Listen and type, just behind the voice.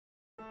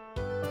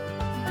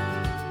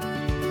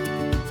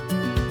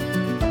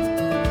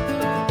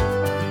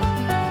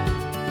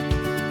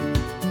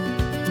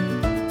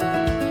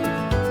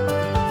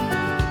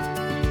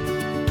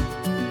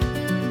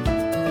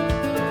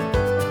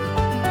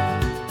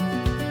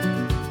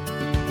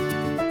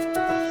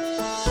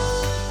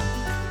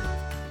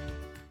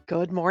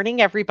Good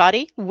morning,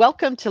 everybody.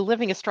 Welcome to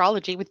Living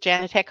Astrology with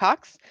Janet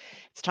Hickox.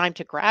 It's time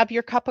to grab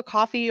your cup of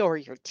coffee or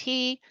your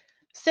tea,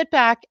 sit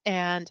back,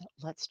 and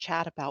let's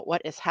chat about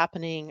what is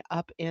happening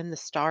up in the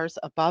stars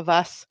above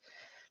us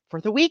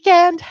for the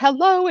weekend.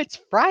 Hello, it's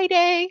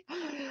Friday,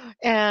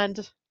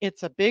 and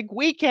it's a big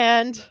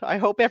weekend. I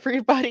hope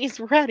everybody's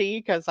ready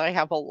because I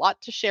have a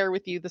lot to share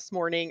with you this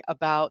morning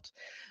about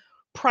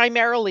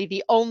primarily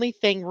the only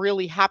thing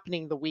really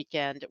happening the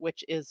weekend,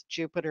 which is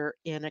Jupiter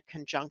in a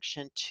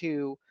conjunction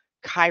to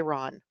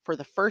Chiron for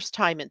the first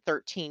time in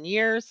 13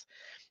 years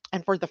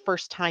and for the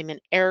first time in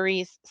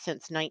Aries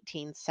since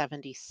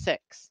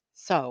 1976.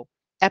 So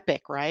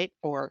epic, right?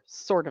 Or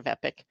sort of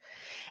epic.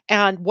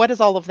 And what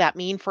does all of that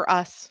mean for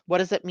us? What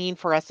does it mean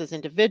for us as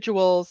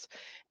individuals?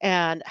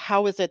 And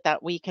how is it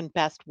that we can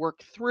best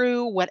work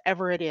through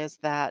whatever it is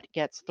that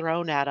gets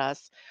thrown at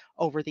us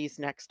over these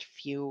next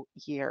few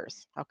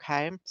years?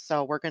 Okay,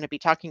 so we're going to be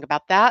talking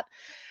about that.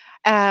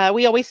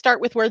 We always start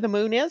with where the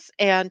moon is,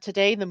 and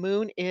today the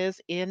moon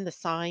is in the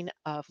sign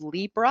of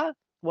Libra,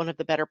 one of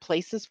the better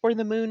places for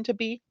the moon to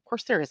be. Of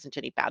course, there isn't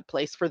any bad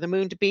place for the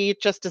moon to be,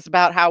 it just is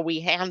about how we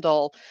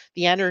handle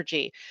the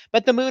energy.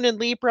 But the moon in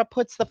Libra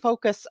puts the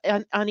focus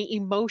on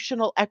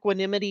emotional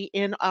equanimity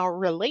in our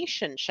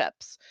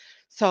relationships.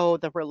 So,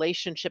 the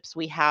relationships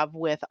we have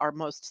with our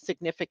most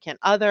significant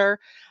other,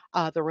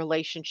 the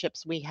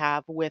relationships we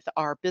have with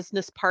our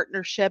business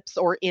partnerships,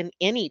 or in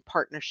any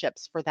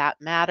partnerships for that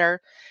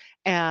matter,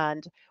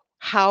 and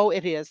how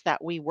it is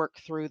that we work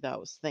through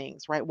those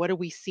things, right? What do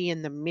we see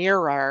in the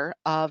mirror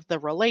of the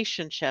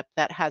relationship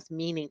that has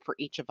meaning for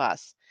each of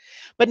us?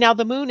 But now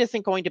the moon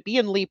isn't going to be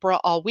in Libra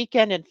all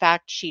weekend. In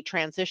fact, she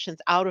transitions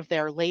out of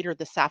there later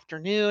this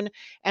afternoon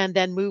and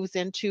then moves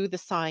into the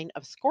sign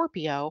of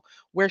Scorpio,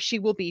 where she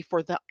will be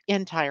for the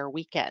entire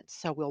weekend.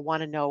 So we'll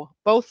want to know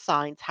both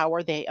signs. How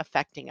are they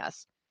affecting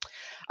us?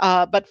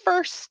 But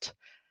first,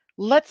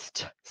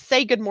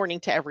 say good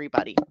morning to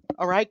everybody.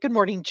 All right. Good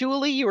morning,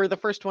 Julie. You were the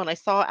first one I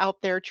saw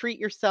out there. Treat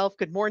yourself.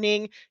 Good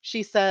morning,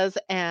 she says.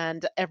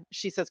 And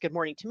she says good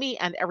morning to me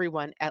and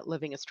everyone at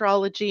Living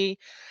Astrology.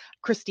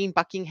 Christine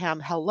Buckingham,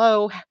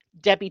 hello.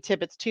 Debbie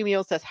Tibbetts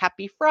Tumio says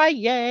happy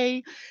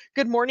Friday.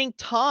 Good morning,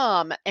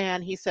 Tom.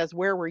 And he says,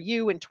 where were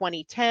you in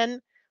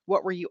 2010?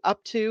 What were you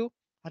up to?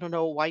 I don't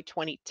know why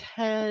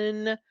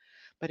 2010,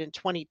 but in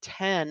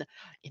 2010,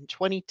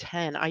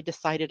 I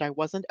decided I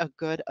wasn't a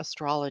good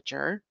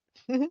astrologer.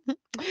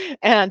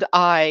 And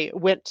I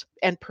went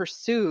and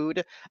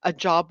pursued a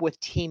job with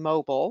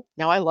T-Mobile.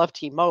 Now I love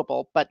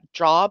T-Mobile, but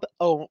job,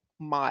 oh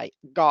my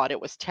God, it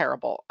was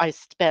terrible. I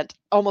spent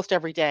almost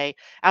every day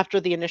after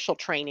the initial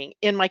training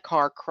in my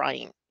car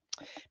crying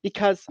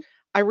because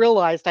I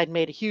realized I'd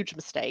made a huge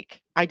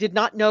mistake. I did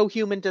not know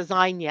human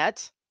design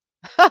yet.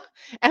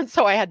 And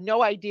so I had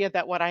no idea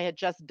that what I had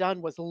just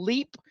done was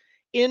leap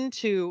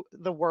into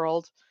the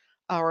world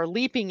or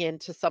leaping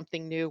into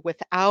something new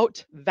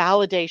without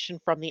validation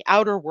from the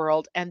outer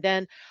world. And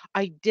then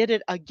I did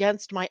it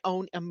against my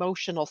own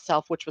emotional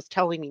self, which was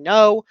telling me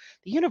no.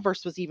 The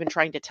universe was even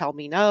trying to tell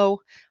me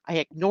no. I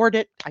ignored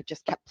it. I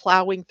just kept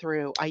plowing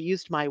through. I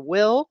used my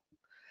will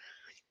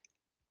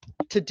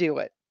to do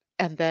it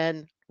and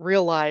then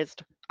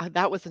realized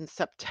that was in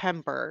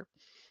September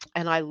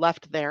and I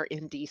left there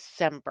in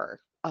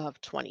December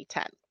of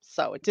 2010.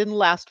 So it didn't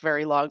last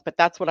very long, but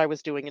that's what I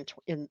was doing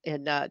in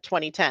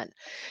 2010.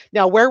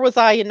 Now, where was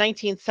I in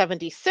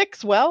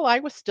 1976? Well, I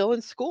was still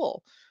in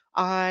school.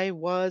 I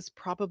was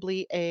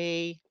probably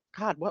a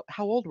God. What?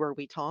 How old were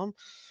we, Tom?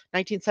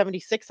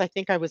 1976. I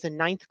think I was in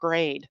ninth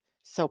grade.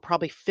 So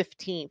probably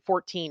 15,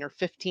 14, or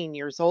 15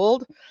 years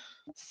old.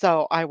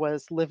 So I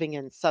was living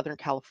in Southern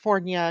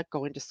California,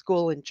 going to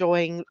school,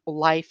 enjoying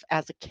life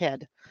as a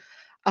kid.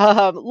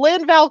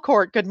 Lynn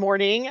Valcourt, good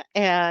morning.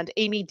 And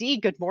Amy D,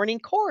 good morning.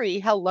 Corey,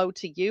 hello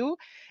to you.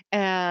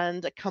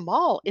 And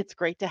Kamal, it's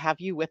great to have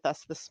you with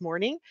us this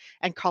morning.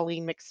 And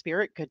Colleen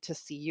McSpirit, good to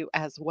see you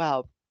as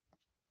well.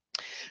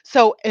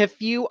 So, if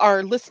you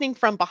are listening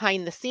from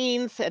behind the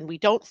scenes and we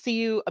don't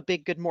see you, a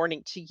big good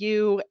morning to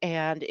you.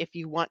 And if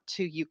you want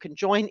to, you can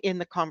join in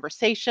the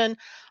conversation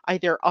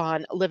either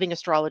on Living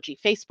Astrology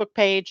Facebook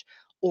page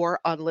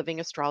or on Living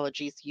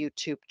Astrology's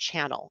YouTube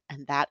channel.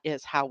 And that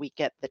is how we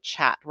get the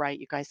chat, right?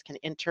 You guys can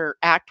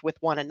interact with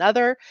one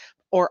another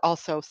or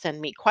also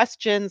send me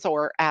questions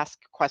or ask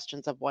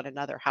questions of one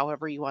another,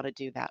 however you want to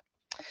do that.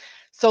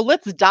 So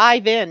let's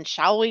dive in,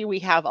 shall we? We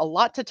have a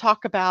lot to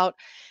talk about.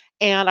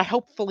 And I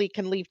hopefully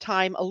can leave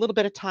time, a little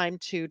bit of time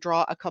to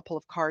draw a couple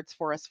of cards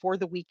for us for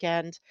the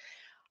weekend.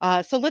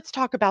 So let's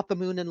talk about the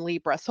moon in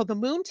Libra. So the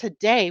moon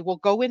today will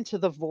go into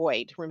the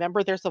void.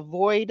 Remember, there's a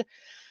void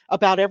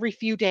about every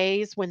few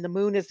days when the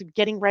moon is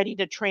getting ready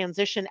to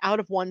transition out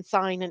of one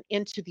sign and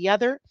into the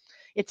other.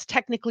 It's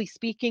technically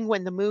speaking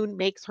when the moon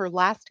makes her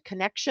last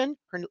connection,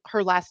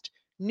 her last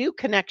new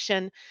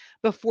connection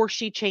before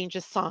she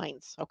changes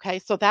signs. Okay,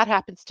 so that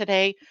happens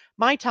today,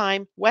 my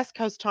time, West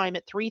Coast time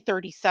at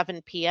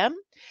 3:37 p.m.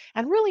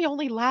 and really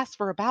only lasts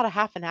for about a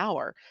half an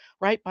hour.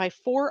 Right by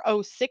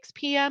 4:06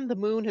 p.m., the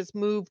moon has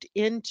moved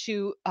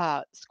into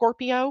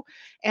Scorpio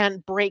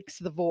and breaks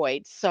the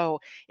void. So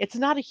it's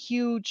not a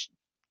huge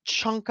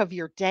chunk of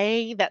your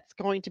day that's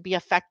going to be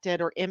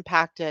affected or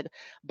impacted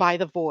by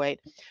the void.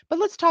 But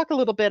let's talk a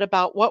little bit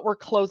about what we're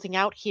closing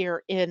out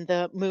here in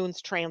the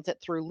moon's transit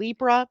through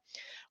Libra.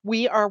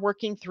 We are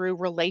working through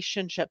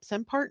relationships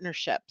and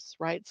partnerships,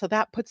 right? So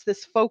that puts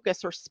this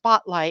focus or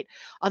spotlight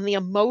on the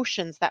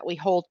emotions that we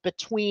hold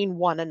between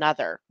one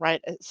another,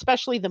 right?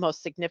 Especially the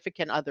most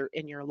significant other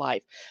in your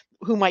life,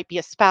 who might be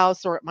a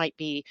spouse or it might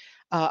be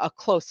a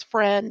close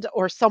friend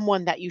or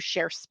someone that you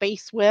share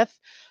space with.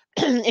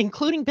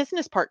 Including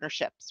business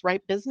partnerships,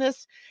 right?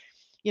 Business,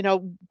 you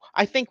know,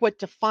 I think what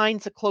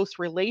defines a close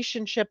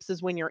relationships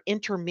is when you're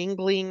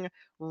intermingling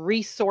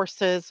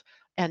resources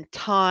and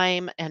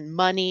time and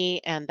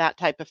money and that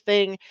type of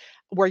thing,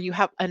 where you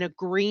have an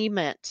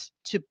agreement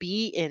to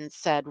be in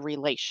said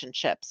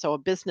relationship. So a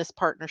business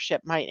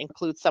partnership might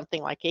include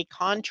something like a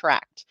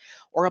contract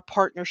or a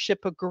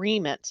partnership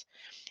agreement.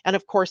 And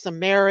of course, a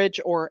marriage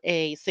or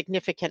a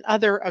significant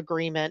other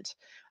agreement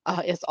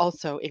is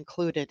also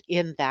included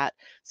in that.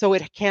 So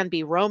it can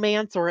be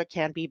romance or it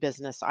can be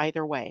business,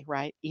 either way,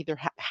 right? Either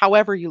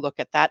however you look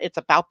at that, it's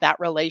about that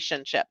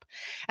relationship.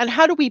 And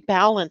how do we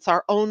balance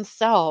our own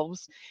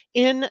selves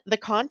in the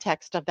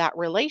context of that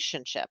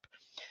relationship,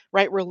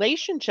 right?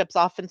 Relationships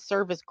often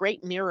serve as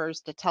great mirrors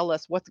to tell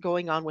us what's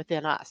going on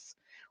within us,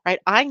 right?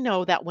 I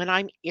know that when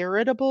I'm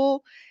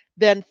irritable,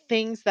 then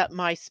things that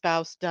my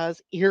spouse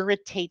does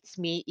irritates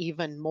me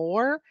even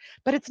more,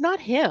 but it's not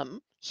him.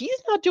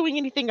 He's not doing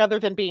anything other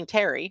than being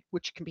Terry,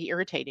 which can be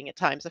irritating at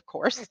times, of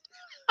course.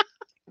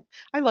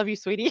 I love you,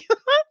 sweetie.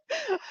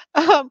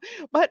 um,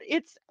 but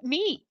it's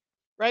me,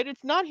 right?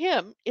 It's not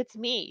him, it's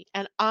me.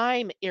 And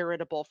I'm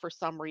irritable for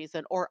some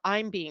reason, or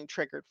I'm being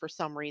triggered for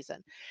some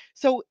reason.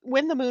 So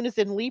when the moon is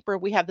in Libra,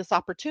 we have this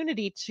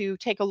opportunity to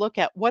take a look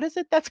at what is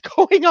it that's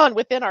going on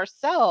within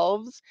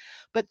ourselves,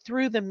 but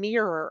through the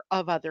mirror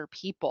of other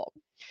people.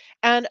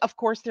 And of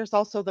course, there's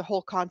also the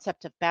whole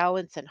concept of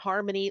balance and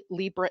harmony.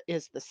 Libra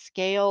is the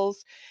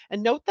scales.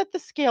 And note that the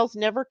scales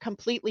never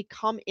completely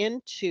come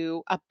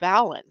into a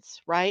balance,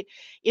 right?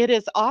 It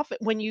is often,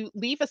 when you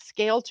leave a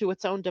scale to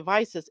its own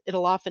devices,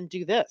 it'll often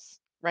do this,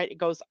 right? It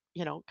goes,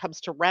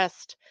 comes to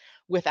rest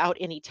without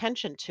any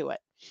tension to it.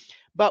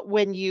 But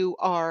when you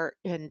are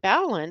in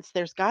balance,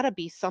 there's got to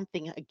be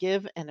something, a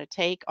give and a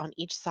take on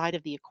each side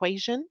of the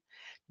equation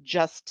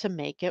just to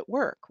make it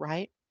work,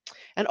 right?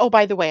 And oh,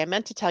 by the way, I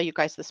meant to tell you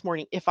guys this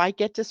morning, if I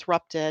get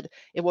disrupted,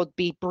 it will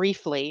be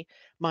briefly.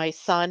 My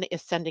son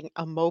is sending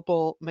a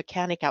mobile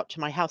mechanic out to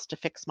my house to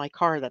fix my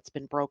car that's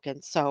been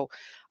broken. So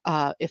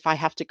if I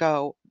have to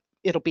go,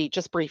 it'll be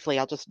just briefly.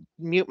 I'll just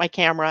mute my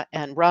camera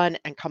and run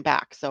and come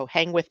back. So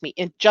hang with me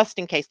just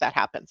in case that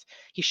happens.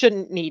 He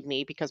shouldn't need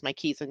me because my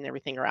keys and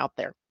everything are out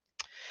there.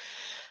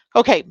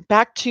 Okay,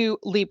 back to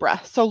Libra.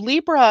 So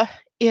Libra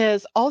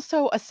is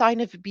also a sign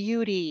of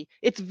beauty.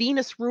 It's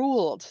Venus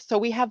ruled. So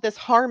we have this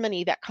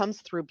harmony that comes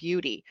through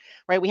beauty,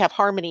 right? We have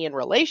harmony in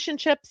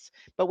relationships,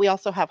 but we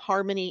also have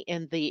harmony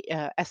in the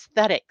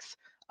aesthetics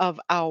of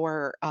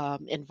our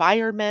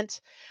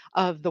environment,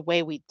 of the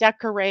way we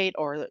decorate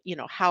or,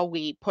 how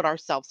we put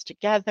ourselves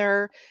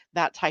together,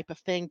 that type of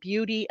thing.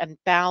 Beauty and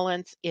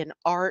balance in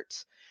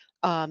art,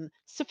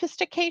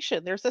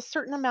 sophistication. There's a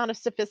certain amount of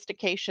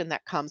sophistication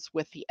that comes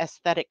with the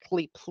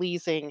aesthetically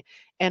pleasing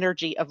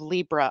energy of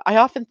Libra. I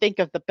often think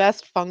of the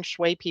best feng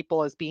shui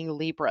people as being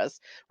Libras,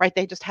 right?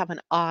 They just have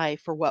an eye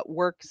for what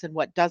works and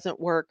what doesn't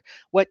work,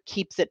 what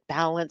keeps it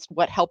balanced,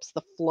 what helps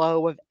the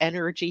flow of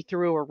energy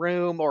through a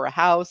room or a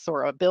house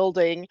or a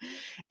building.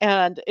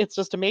 And it's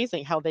just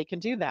amazing how they can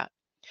do that.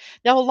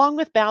 Now, along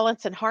with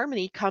balance and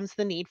harmony comes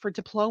the need for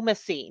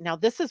diplomacy. Now,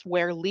 this is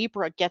where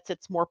Libra gets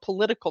its more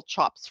political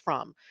chops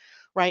from,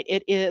 right?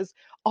 It is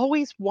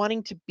always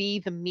wanting to be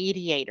the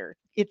mediator.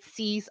 It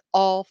sees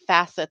all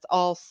facets,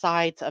 all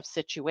sides of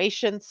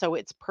situations. So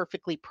it's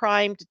perfectly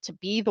primed to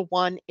be the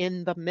one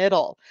in the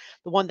middle,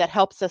 the one that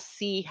helps us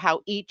see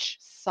how each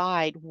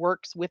side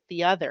works with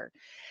the other.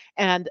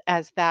 And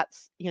as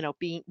that's,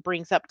 being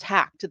brings up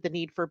tact, the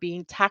need for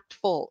being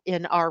tactful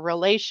in our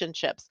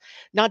relationships,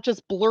 not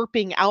just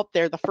blurping out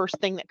there the first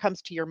thing that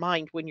comes to your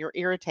mind when you're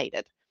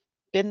irritated.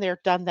 Been there,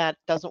 done that,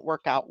 doesn't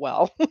work out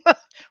well,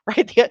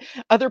 right?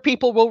 Other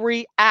people will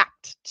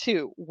react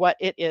to what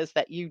it is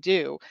that you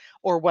do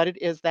or what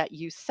it is that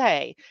you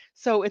say.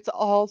 So it's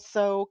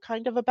also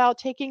kind of about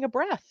taking a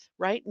breath,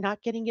 right?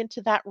 Not getting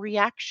into that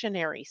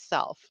reactionary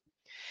self.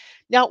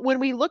 Now, when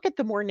we look at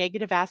the more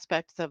negative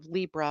aspects of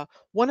Libra,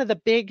 one of the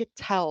big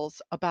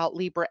tells about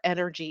Libra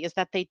energy is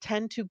that they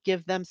tend to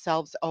give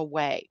themselves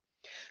away.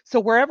 So,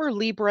 wherever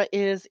Libra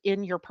is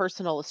in your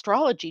personal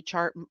astrology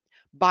chart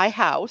by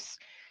house,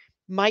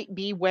 might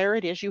be where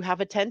it is you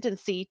have a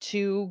tendency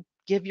to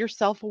give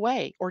yourself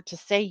away or to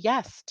say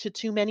yes to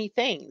too many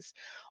things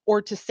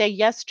or to say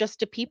yes just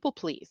to people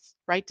please,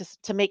 right?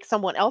 To make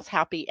someone else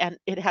happy and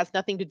it has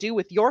nothing to do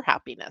with your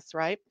happiness,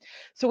 right?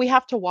 So we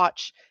have to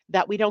watch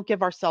that we don't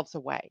give ourselves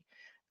away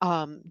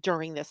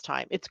during this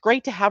time. It's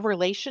great to have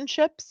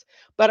relationships,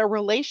 but a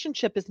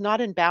relationship is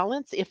not in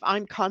balance if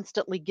I'm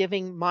constantly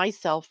giving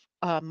myself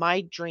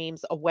my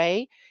dreams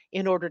away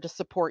in order to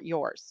support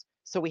yours.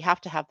 So we have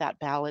to have that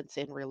balance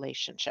in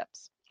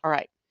relationships. All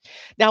right.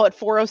 Now at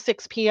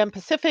 4:06 p.m.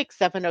 Pacific,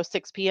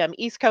 7:06 p.m.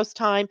 East Coast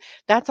time,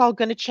 that's all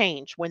going to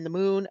change when the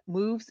moon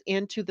moves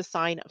into the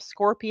sign of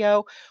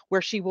Scorpio,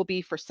 where she will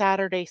be for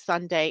Saturday,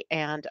 Sunday,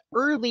 and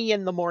early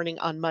in the morning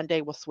on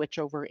Monday will switch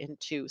over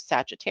into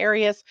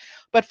Sagittarius.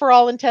 But for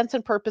all intents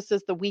and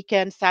purposes, the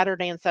weekend,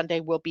 Saturday and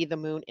Sunday, will be the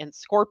moon in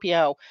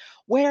Scorpio,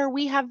 where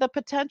we have the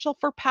potential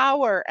for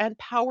power and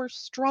power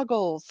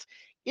struggles,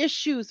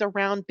 issues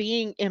around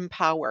being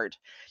empowered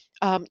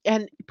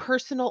and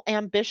personal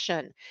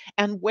ambition.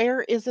 And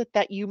where is it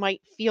that you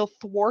might feel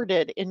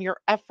thwarted in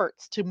your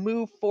efforts to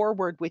move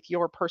forward with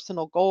your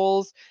personal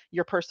goals,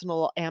 your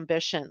personal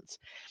ambitions?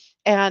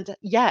 And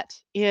yet,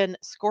 in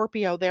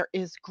Scorpio, there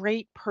is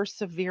great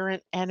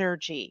perseverant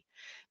energy.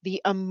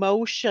 The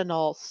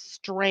emotional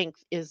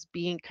strength is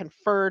being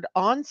conferred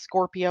on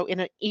Scorpio in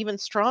an even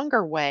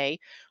stronger way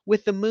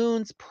with the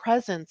moon's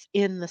presence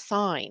in the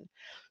sign.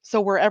 So,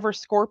 wherever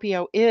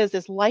Scorpio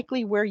is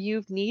likely where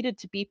you've needed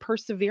to be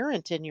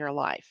perseverant in your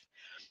life,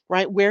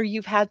 right? Where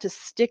you've had to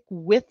stick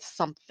with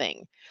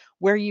something,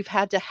 where you've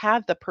had to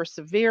have the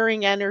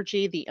persevering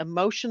energy, the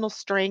emotional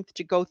strength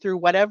to go through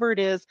whatever it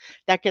is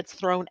that gets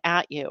thrown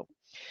at you.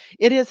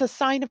 It is a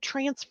sign of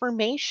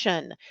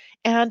transformation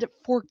and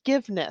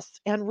forgiveness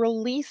and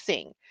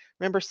releasing.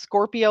 Remember,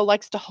 Scorpio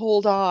likes to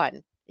hold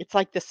on. It's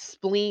like the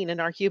spleen in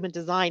our human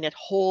design. It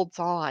holds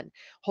on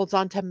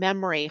to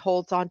memory,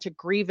 holds on to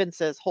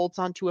grievances, holds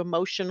on to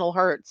emotional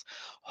hurts,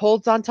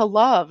 holds on to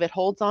love. It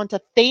holds on to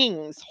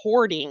things,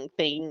 hoarding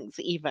things,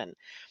 even.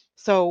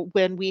 So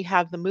when we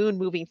have the moon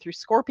moving through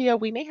Scorpio,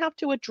 we may have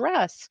to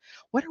address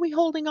what are we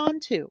holding on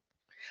to?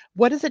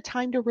 What is it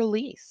time to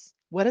release?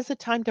 What is it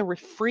time to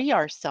free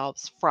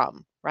ourselves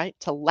from, right?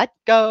 To let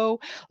go,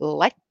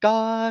 let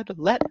God,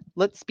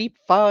 let's be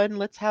fun,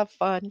 let's have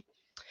fun.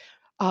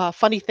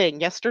 Funny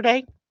thing,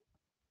 yesterday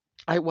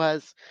I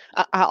was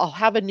I'll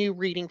have a new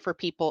reading for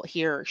people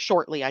here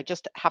shortly. I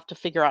just have to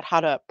figure out how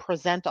to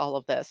present all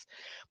of this.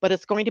 But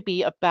it's going to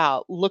be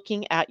about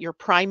looking at your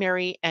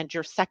primary and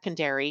your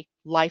secondary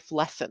life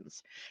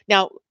lessons.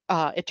 Now,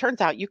 it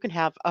turns out you can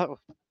have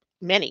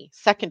many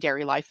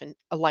secondary life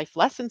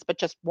lessons, but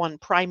just one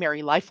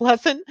primary life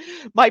lesson.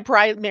 My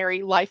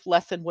primary life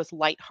lesson was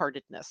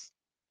lightheartedness.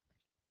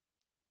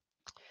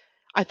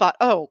 I thought,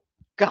 "Oh,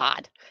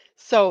 God."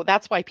 So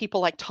that's why people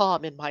like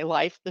Tom in my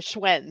life, the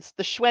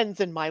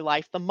Schwens in my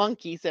life, the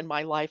monkeys in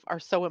my life are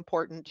so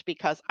important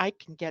because I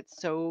can get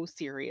so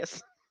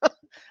serious.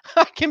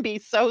 I can be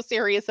so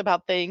serious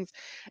about things,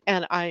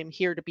 and I'm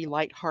here to be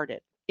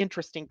lighthearted.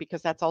 Interesting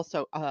because that's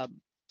also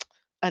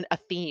a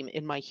theme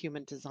in my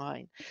human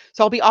design.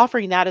 So I'll be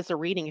offering that as a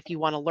reading if you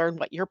want to learn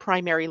what your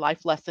primary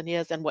life lesson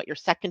is and what your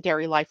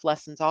secondary life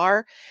lessons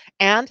are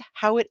and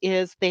how it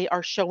is they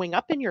are showing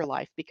up in your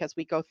life because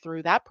we go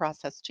through that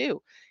process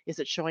too. Is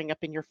it showing up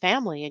in your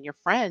family, in your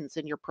friends,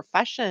 in your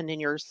profession,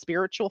 in your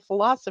spiritual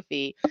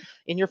philosophy,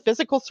 in your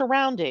physical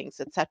surroundings,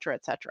 et cetera,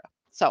 et cetera.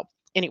 So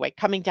anyway,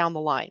 coming down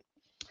the line.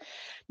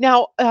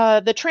 Now,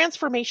 the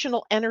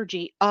transformational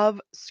energy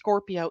of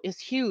Scorpio is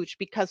huge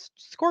because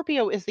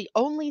Scorpio is the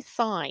only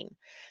sign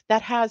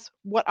that has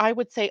what I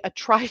would say a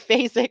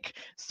triphasic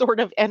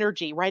sort of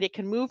energy, right? It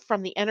can move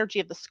from the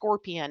energy of the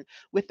scorpion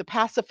with the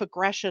passive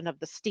aggression of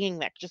the sting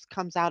that just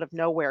comes out of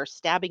nowhere,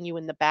 stabbing you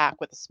in the back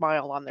with a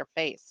smile on their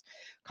face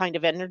kind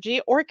of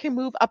energy, or it can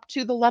move up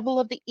to the level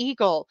of the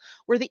eagle,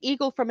 where the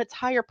eagle from its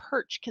higher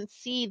perch can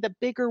see the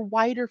bigger,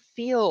 wider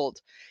field,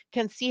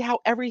 can see how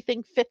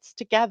everything fits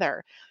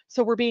together.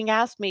 So we're being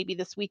asked maybe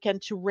this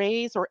weekend to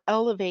raise or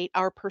elevate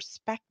our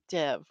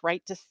perspective,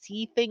 right? To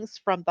see things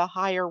from the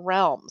higher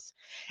realms.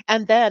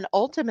 And then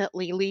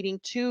ultimately leading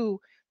to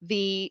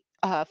the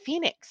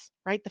phoenix,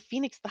 right? The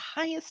phoenix, the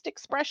highest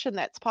expression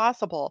that's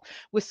possible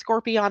with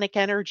scorpionic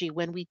energy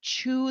when we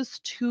choose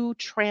to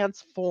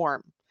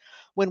transform,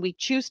 when we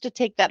choose to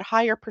take that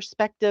higher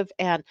perspective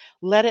and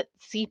let it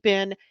seep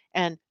in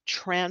and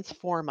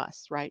transform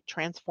us, right?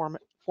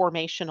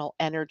 Formational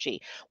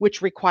energy,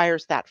 which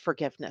requires that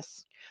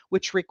forgiveness,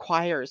 which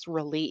requires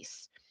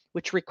release,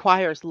 which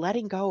requires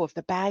letting go of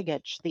the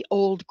baggage, the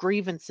old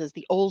grievances,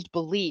 the old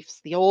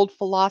beliefs, the old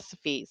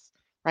philosophies,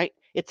 right?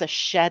 It's a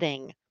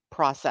shedding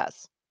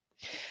process.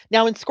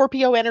 Now, in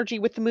Scorpio energy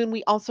with the moon,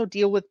 we also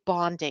deal with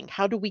bonding.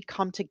 How do we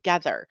come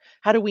together?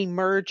 How do we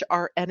merge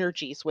our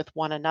energies with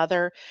one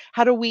another?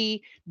 How do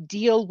we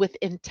deal with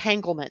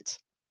entanglement?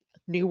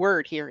 New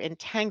word here,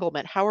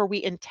 entanglement. How are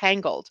we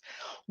entangled?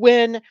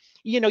 When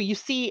you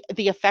see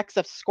the effects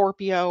of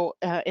Scorpio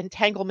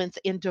entanglements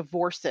in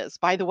divorces.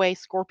 By the way,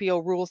 Scorpio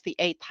rules the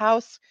eighth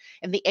house,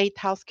 and the eighth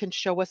house can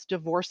show us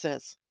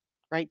divorces.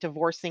 right?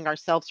 Divorcing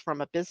ourselves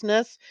from a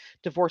business,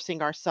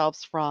 divorcing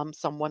ourselves from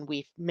someone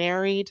we've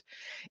married,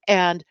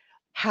 and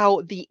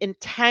how the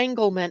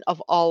entanglement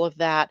of all of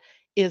that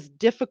is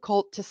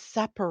difficult to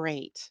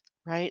separate,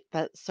 right?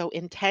 That so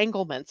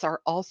entanglements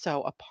are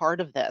also a part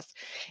of this.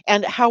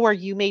 And how are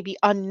you maybe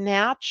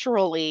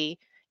unnaturally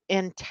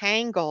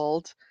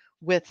entangled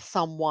with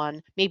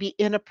someone, maybe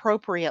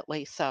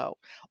inappropriately so,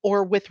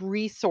 or with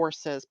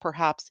resources,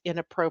 perhaps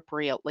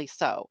inappropriately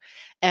so.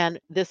 And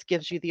this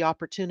gives you the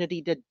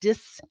opportunity to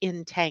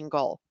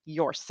disentangle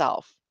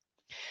yourself.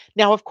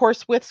 Now, of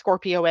course, with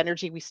Scorpio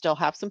energy, we still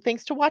have some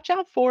things to watch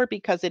out for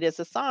because it is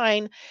a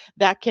sign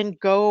that can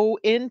go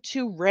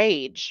into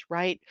rage,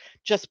 right?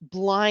 Just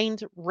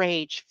blind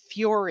rage,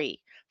 fury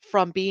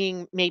from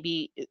being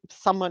maybe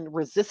someone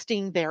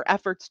resisting their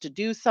efforts to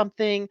do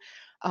something.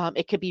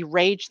 It could be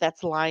rage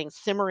that's lying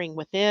simmering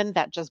within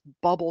that just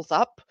bubbles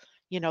up,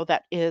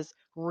 that is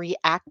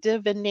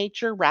reactive in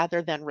nature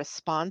rather than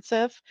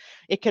responsive.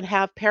 It can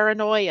have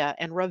paranoia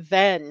and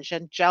revenge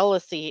and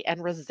jealousy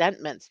and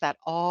resentments that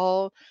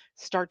all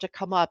start to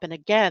come up. And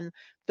again,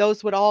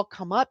 those would all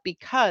come up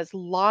because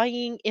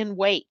lying in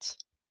wait,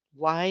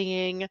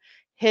 lying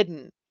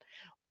hidden,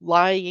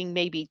 lying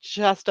maybe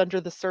just under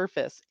the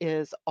surface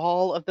is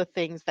all of the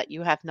things that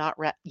you have not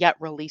yet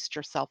released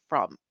yourself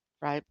from,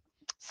 right?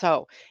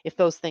 So if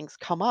those things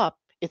come up,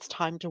 it's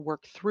time to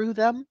work through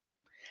them,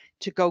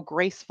 to go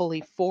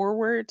gracefully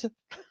forward,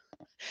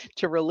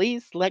 to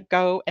release, let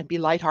go, and be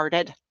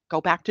lighthearted.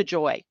 Go back to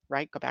joy,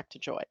 right? Go back to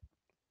joy.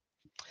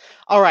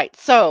 All right,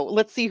 so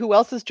let's see who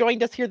else has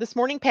joined us here this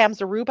morning. Pam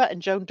Zaruba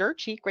and Joan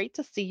Durchie. Great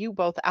to see you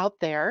both out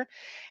there.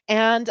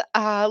 And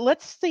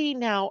let's see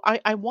now.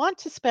 I want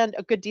to spend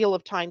a good deal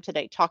of time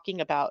today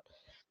talking about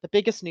the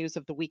biggest news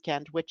of the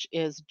weekend, which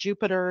is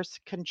Jupiter's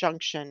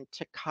conjunction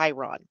to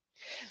Chiron.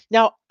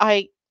 Now,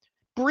 I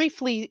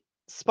briefly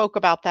spoke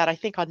about that, I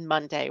think, on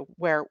Monday,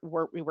 where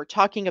we were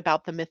talking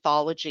about the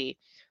mythology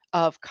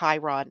of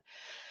Chiron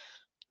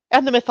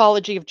and the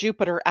mythology of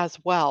Jupiter as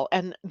well,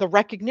 and the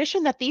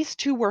recognition that these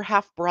two were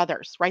half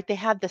brothers, right? They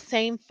had the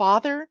same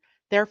father.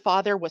 Their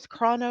father was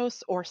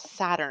Kronos or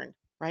Saturn,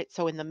 right?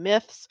 So in the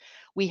myths,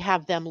 we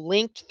have them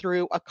linked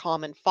through a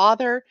common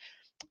father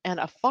and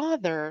a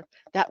father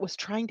that was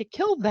trying to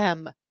kill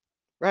them,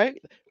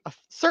 right?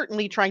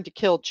 Certainly trying to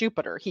kill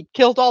Jupiter. He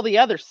killed all the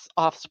other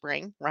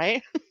offspring,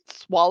 right?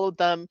 Swallowed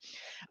them,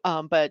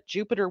 but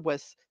Jupiter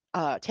was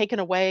taken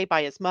away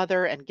by his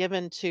mother and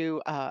given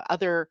to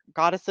other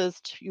goddesses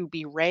to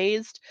be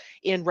raised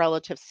in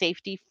relative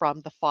safety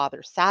from the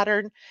father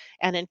Saturn.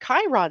 And in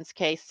Chiron's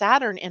case,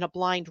 Saturn, in a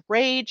blind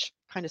rage,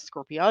 kind of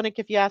scorpionic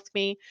if you ask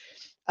me,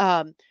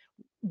 um,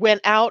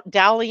 went out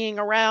dallying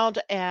around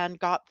and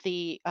got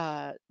the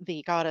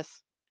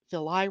goddess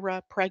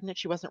Philyra pregnant.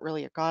 She wasn't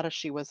really a goddess;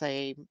 she was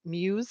a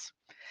muse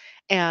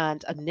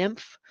and a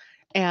nymph.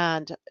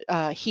 And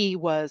he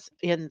was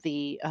in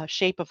the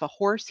shape of a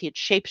horse. He had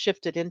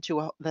shapeshifted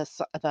into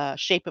the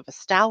shape of a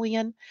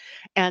stallion.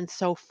 And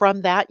so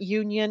from that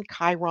union,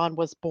 Chiron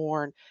was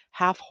born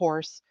half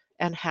horse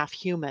and half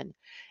human.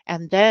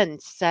 And then,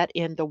 set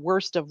in the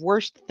worst of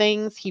worst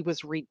things, he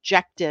was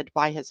rejected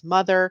by his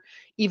mother,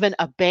 even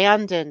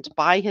abandoned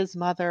by his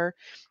mother.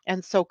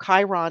 And so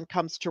Chiron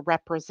comes to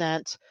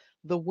represent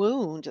the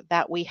wound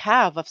that we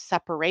have of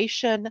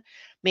separation,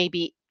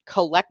 maybe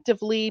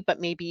collectively, but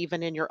maybe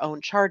even in your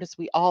own chart, as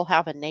we all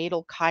have a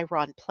natal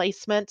Chiron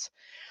placement,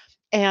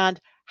 and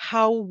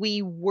how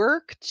we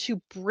work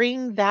to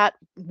bring that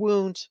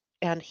wound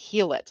and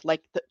heal it,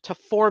 like to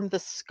form the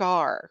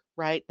scar,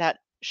 right? That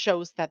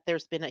shows that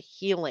there's been a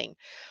healing.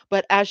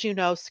 But as you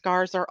know,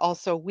 scars are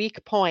also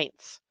weak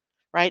points,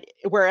 right?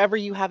 Wherever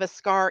you have a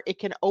scar, it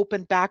can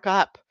open back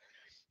up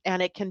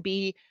and it can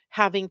be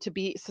having to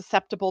be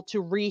susceptible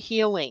to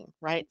rehealing,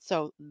 right?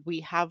 So we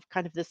have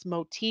kind of this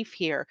motif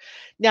here.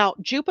 Now,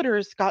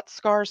 Jupiter's got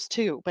scars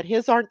too, but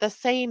his aren't the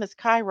same as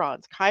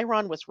Chiron's.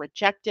 Chiron was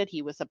rejected,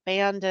 he was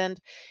abandoned,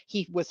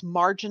 he was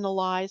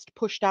marginalized,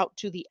 pushed out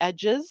to the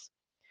edges.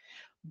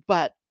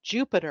 But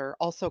Jupiter,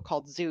 also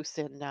called Zeus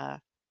in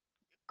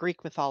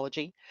Greek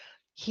mythology,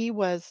 he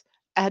was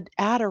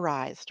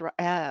adorized.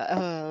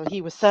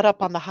 He was set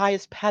up on the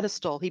highest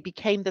pedestal. He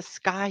became the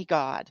sky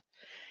god.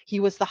 He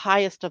was the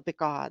highest of the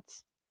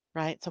gods,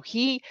 right? So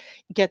he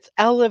gets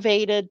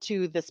elevated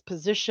to this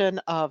position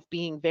of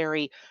being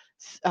very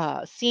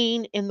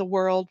seen in the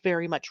world,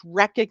 very much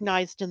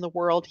recognized in the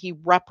world. He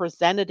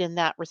represented in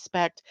that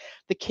respect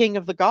the king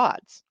of the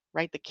gods,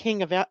 right? The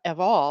king of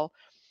all,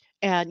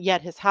 and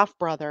yet his half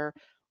brother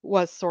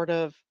was sort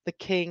of the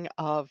king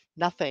of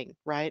nothing,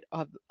 right?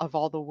 Of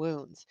all the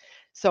wounds.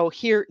 So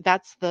here,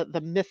 that's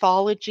the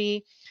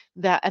mythology.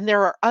 That, and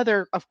there are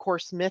other, of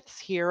course, myths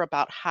here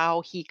about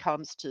how he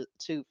comes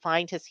to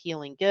find his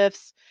healing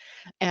gifts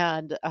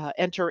and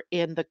enter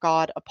in the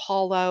god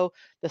Apollo,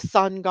 the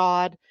sun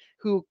god,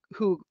 who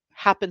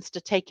happens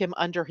to take him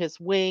under his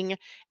wing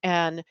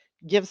and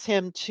gives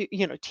him to,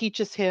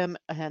 teaches him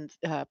and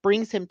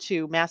brings him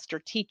to master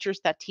teachers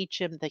that teach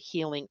him the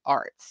healing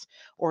arts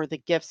or the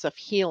gifts of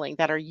healing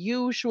that are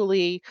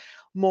usually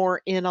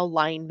more in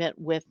alignment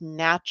with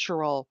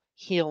natural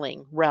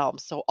healing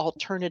realms, so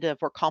alternative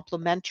or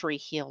complementary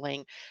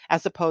healing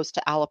as opposed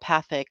to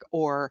allopathic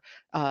or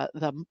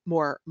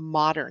more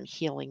modern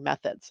healing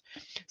methods.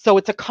 So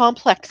it's a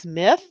complex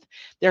myth.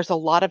 There's a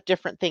lot of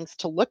different things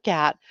to look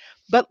at,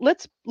 but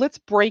let's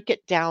break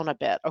it down a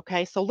bit,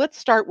 okay? So let's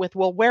start with,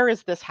 well, where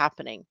is this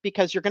happening?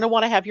 Because you're going to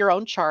want to have your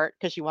own chart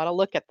because you want to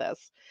look at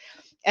this.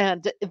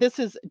 And this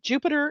is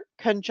Jupiter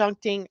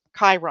conjuncting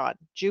Chiron.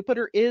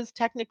 Jupiter is,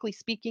 technically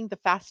speaking, the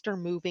faster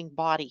moving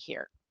body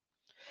here.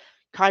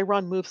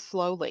 Chiron moves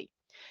slowly.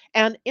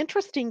 And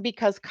interesting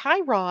because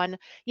Chiron,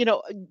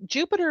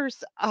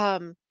 Jupiter's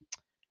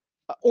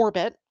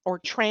orbit or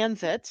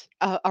transit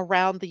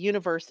around the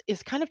universe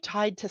is kind of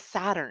tied to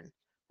Saturn,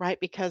 right?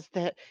 Because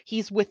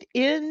he's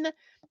within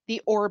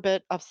the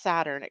orbit of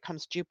Saturn. It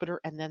comes Jupiter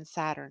and then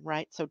Saturn,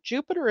 right? So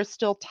Jupiter is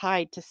still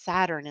tied to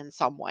Saturn in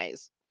some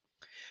ways.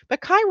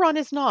 But Chiron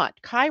is not.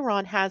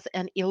 Chiron has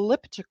an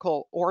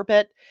elliptical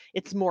orbit.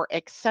 It's more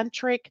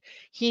eccentric.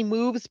 He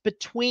moves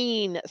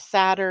between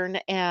Saturn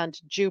and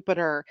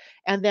Jupiter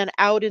and then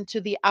out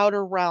into the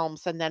outer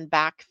realms and then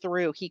back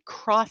through. He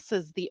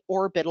crosses the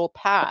orbital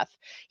path.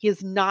 He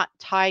is not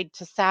tied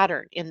to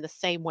Saturn in the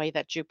same way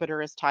that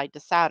Jupiter is tied to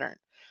Saturn.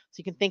 So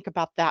you can think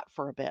about that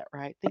for a bit,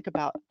 right? Think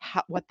about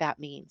what that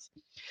means.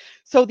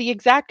 So the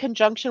exact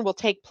conjunction will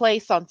take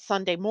place on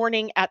Sunday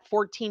morning at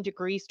 14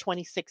 degrees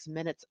 26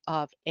 minutes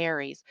of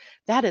Aries.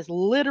 That is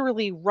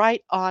literally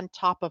right on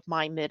top of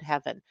my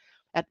midheaven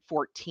at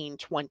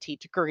 1420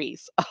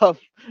 degrees of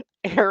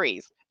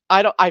Aries.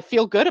 I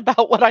feel good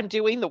about what I'm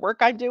doing, the work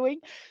I'm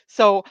doing.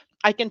 So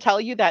I can tell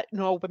you that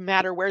no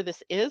matter where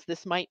this is,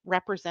 this might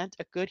represent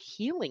a good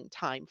healing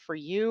time for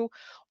you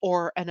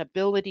or an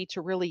ability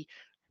to really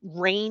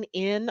rein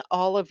in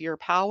all of your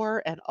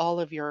power and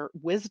all of your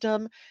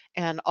wisdom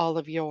and all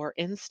of your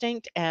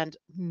instinct and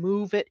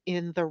move it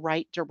in the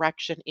right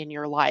direction in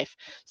your life.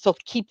 So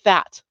keep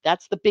that.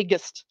 That's the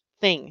biggest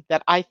thing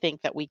that I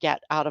think that we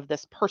get out of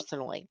this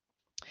personally.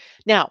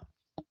 Now,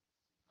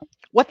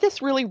 what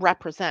this really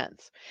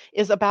represents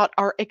is about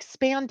our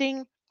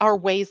expanding our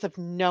ways of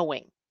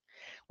knowing,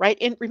 right?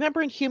 And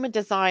remember in human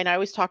design, I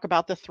always talk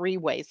about the three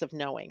ways of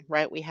knowing,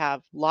 right? We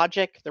have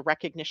logic, the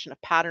recognition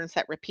of patterns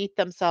that repeat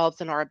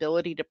themselves, and our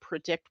ability to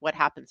predict what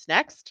happens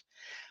next.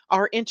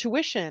 Our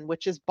intuition,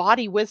 which is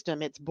body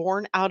wisdom, it's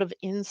born out of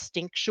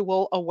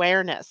instinctual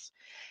awareness.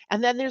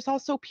 And then there's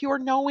also pure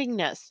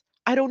knowingness.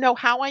 I don't know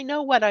how I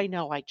know what I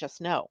know, I just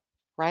know,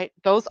 right?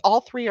 Those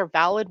all three are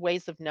valid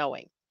ways of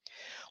knowing.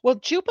 Well,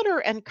 Jupiter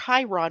and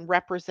Chiron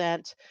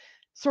represent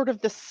sort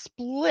of the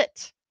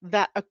split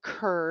that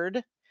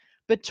occurred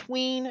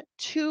between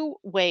two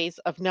ways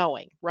of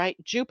knowing, right?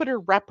 Jupiter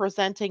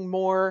representing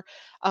more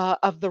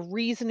of the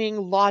reasoning,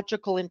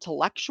 logical,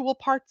 intellectual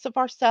parts of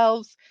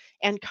ourselves,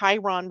 and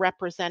Chiron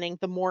representing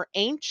the more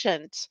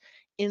ancient,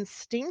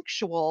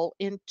 instinctual,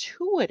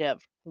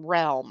 intuitive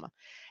realm.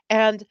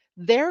 And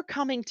their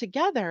coming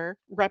together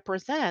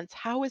represents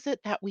how is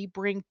it that we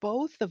bring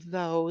both of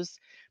those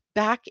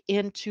back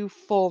into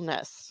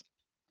fullness?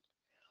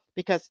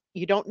 Because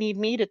you don't need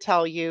me to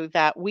tell you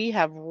that we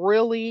have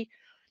really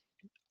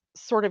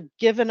sort of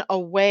given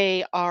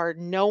away our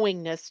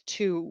knowingness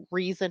to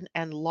reason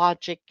and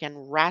logic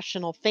and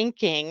rational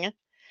thinking,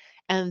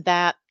 and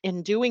that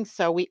in doing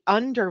so, we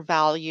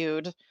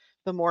undervalued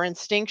the more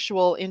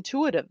instinctual,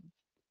 intuitive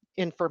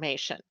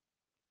information,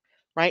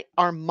 right?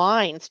 Our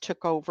minds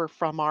took over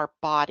from our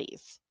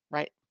bodies,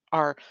 right?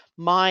 Our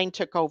mind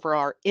took over,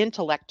 our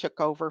intellect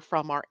took over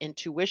from our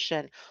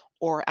intuition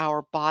or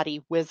our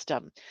body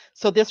wisdom.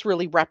 So, this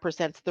really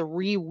represents the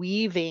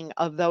reweaving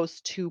of those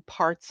two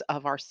parts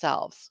of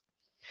ourselves.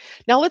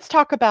 Now let's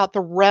talk about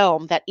the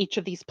realm that each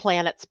of these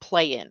planets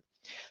play in.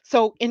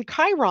 So in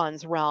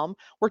Chiron's realm,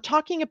 we're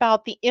talking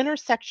about the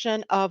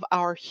intersection of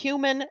our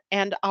human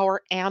and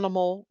our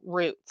animal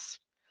roots,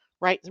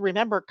 right?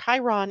 Remember,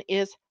 Chiron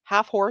is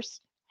half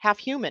horse, half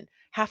human,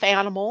 half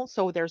animal.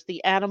 So there's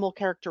the animal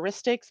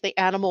characteristics, the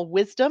animal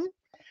wisdom,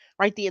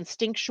 right? The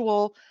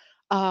instinctual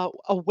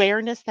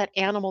awareness that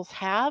animals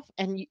have.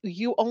 And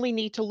you only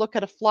need to look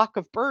at a flock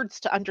of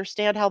birds to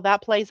understand how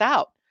that plays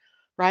out,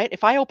 right?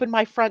 If I open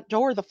my front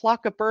door, the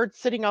flock of birds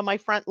sitting on my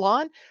front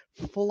lawn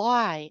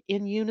fly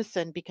in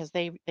unison because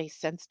they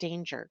sense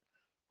danger,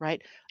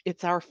 right?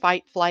 It's our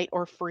fight, flight,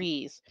 or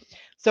freeze.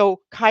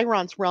 So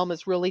Chiron's realm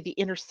is really the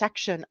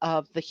intersection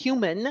of the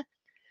human,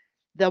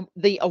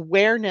 the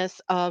awareness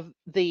of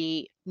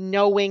the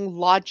knowing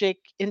logic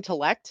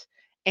intellect,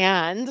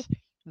 and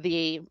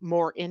the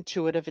more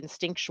intuitive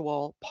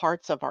instinctual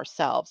parts of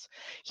ourselves.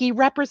 He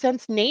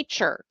represents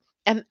nature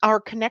and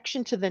our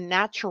connection to the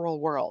natural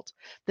world,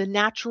 the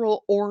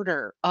natural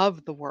order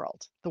of the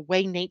world, the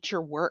way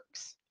nature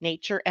works,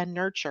 nature and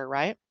nurture,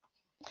 right?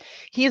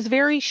 He is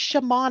very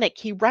shamanic.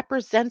 He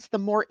represents the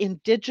more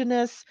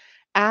indigenous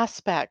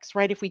aspects,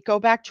 right? If we go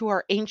back to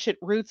our ancient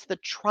roots, the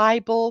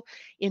tribal,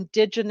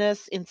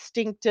 indigenous,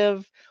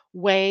 instinctive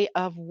way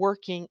of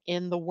working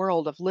in the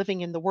world, of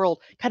living in the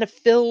world, kind of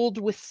filled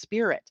with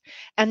spirit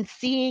and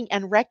seeing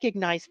and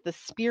recognize the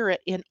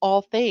spirit in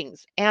all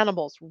things: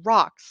 animals,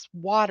 rocks,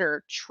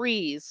 water,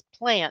 trees,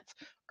 plants,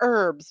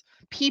 herbs,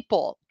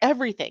 people,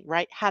 everything,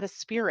 right? Had a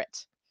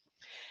spirit.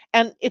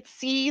 And it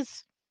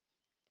sees,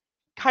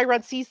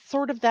 Chiron sees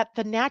sort of that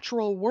the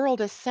natural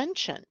world is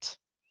sentient,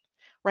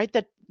 right?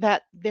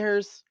 That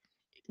there's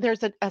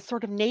a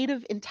sort of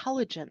native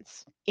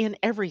intelligence in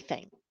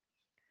everything,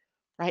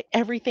 right?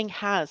 Everything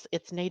has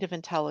its native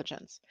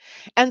intelligence.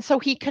 And so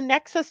he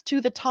connects us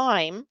to the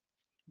time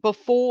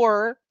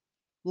before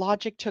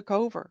logic took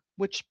over,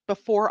 which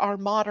before our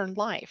modern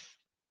life,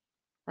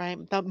 right?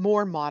 The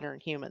more modern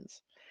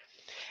humans.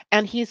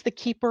 And he's the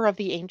keeper of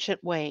the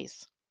ancient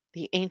ways,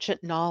 the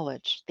ancient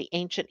knowledge, the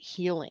ancient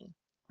healing,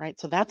 right?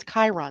 So that's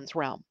Chiron's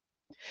realm.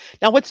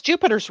 Now, what's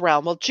Jupiter's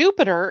realm? Well,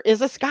 Jupiter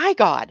is a sky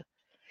god.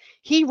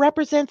 He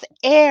represents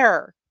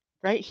air,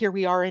 right? Here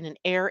we are in an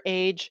air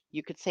age.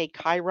 You could say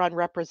Chiron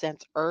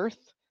represents Earth,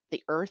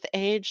 the Earth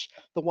age,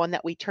 the one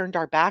that we turned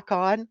our back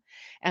on.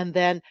 And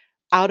then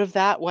out of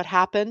that, what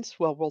happened?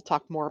 Well, we'll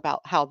talk more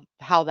about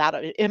how that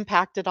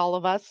impacted all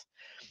of us.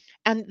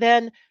 And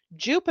then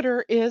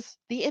Jupiter is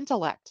the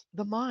intellect,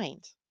 the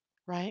mind,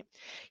 right?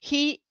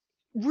 He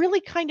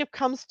really kind of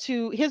comes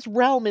to his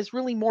realm is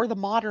really more the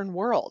modern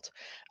world,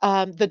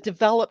 the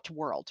developed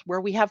world,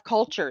 where we have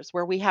cultures,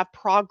 where we have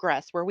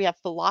progress, where we have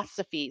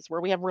philosophies,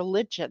 where we have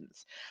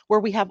religions, where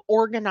we have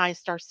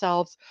organized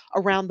ourselves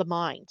around the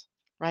mind,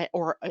 right?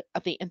 Or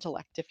of the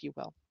intellect, if you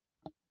will.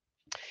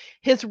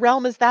 His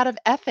realm is that of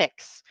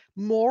ethics,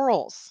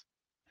 morals,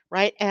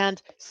 right? And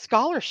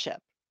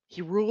scholarship.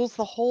 He rules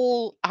the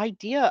whole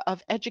idea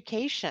of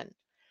education,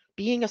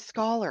 being a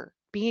scholar,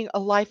 being a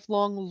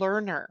lifelong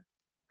learner,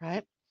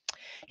 right?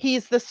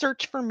 He's the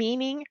search for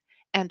meaning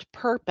and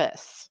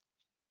purpose,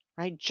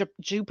 right?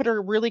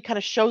 Jupiter really kind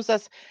of shows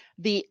us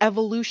the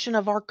evolution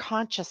of our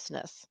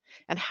consciousness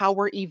and how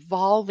we're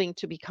evolving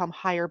to become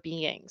higher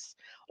beings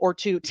or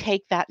to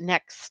take that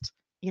next,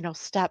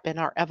 step in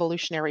our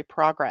evolutionary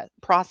progress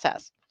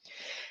process.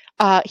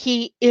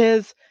 He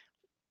is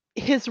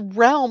his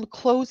realm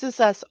closes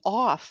us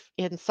off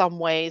in some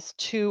ways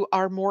to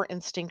our more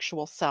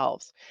instinctual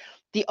selves,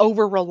 the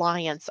over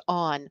reliance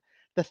on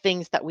the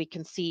things that we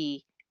can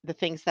see, the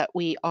things that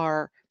we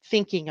are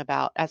thinking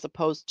about, as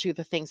opposed to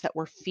the things that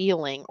we're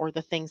feeling or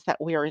the things that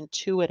we are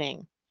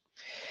intuiting.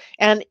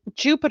 And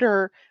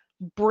Jupiter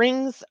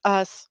brings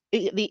us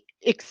the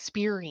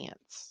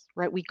experience,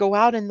 right? We go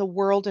out in the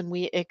world and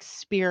we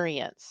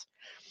experience.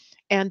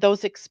 And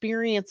those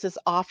experiences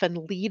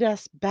often lead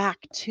us back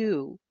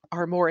to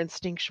our more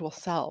instinctual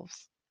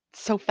selves.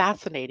 So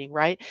fascinating,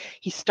 right?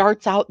 He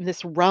starts out in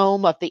this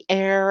realm of the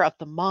air, of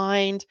the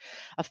mind,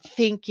 of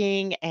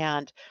thinking,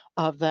 and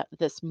of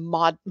this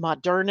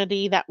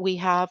modernity that we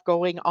have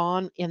going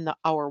on in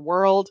our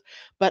world.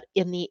 But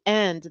in the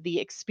end, the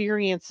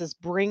experiences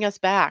bring us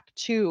back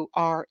to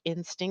our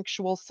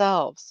instinctual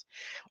selves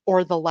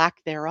or the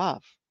lack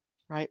thereof,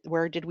 right?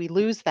 Where did we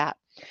lose that?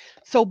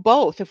 So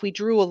both, if we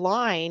drew a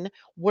line,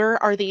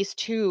 where are these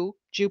two,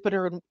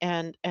 Jupiter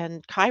and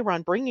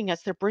Chiron, bringing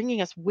us? They're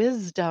bringing us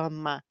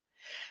wisdom,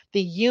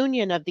 the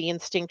union of the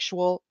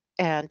instinctual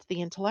and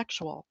the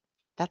intellectual.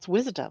 That's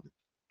wisdom,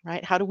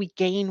 right? How do we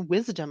gain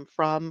wisdom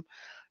from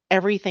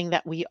everything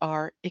that we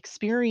are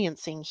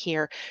experiencing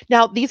here?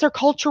 Now, these are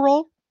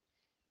cultural,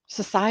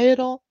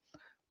 societal,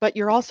 but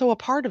you're also a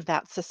part of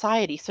that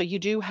society. So you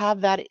do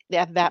have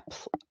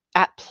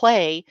at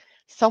play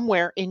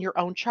somewhere in your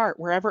own chart,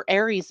 wherever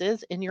Aries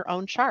is in your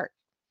own chart.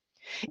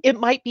 It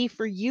might be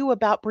for you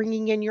about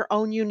bringing in your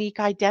own unique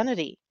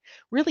identity,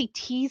 really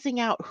teasing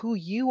out who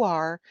you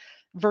are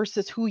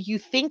versus who you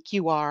think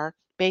you are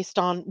based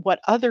on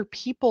what other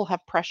people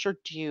have pressured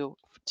you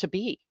to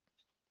be.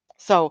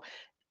 So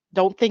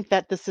don't think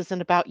that this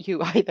isn't about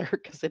you either,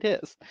 because it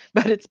is,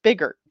 but it's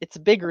bigger. It's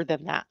bigger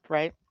than that,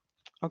 right?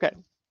 Okay.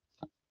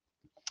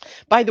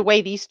 By the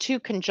way, these two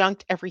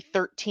conjunct every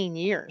 13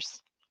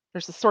 years.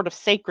 There's a sort of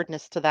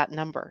sacredness to that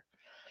number,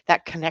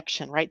 that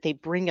connection, right? They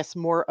bring us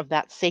more of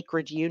that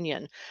sacred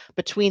union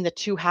between the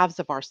two halves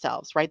of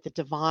ourselves, right? The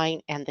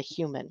divine and the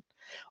human,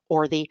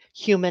 or the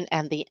human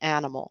and the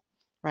animal,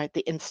 right?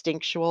 The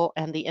instinctual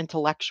and the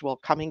intellectual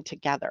coming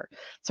together.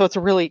 So it's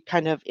a really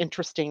kind of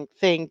interesting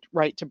thing,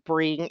 right, to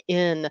bring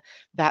in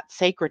that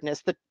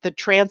sacredness. The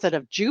transit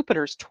of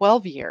Jupiter's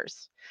 12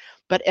 years,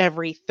 but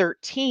every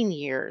 13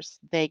 years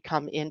they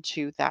come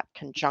into that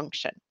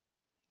conjunction.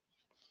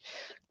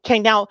 Okay,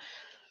 now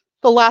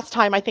the last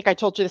time, I think I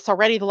told you this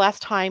already, the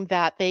last time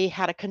that they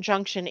had a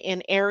conjunction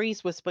in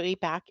Aries was way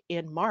back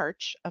in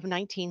March of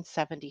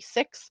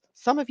 1976.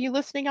 Some of you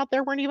listening out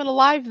there weren't even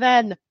alive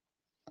then,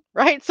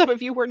 right? Some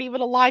of you weren't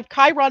even alive.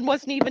 Chiron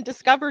wasn't even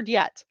discovered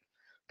yet.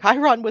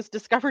 Chiron was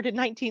discovered in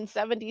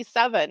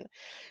 1977.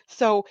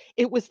 So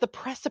it was the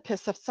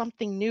precipice of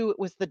something new. It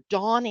was the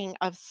dawning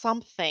of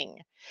something.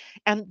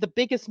 And the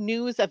biggest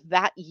news of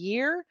that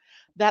year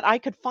that I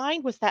could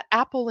find was that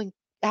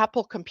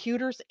Apple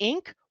Computers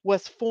Inc.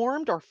 was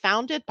formed or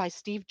founded by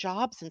Steve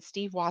Jobs and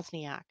Steve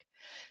Wozniak.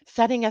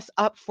 setting us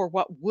up for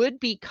what would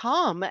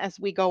become, as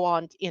we go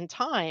on in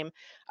time,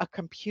 a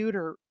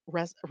computer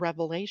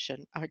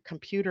revelation, a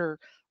computer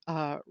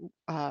uh,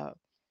 uh,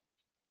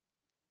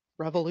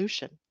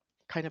 revolution,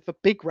 kind of a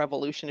big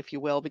revolution, if you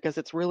will, because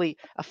it's really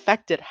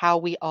affected how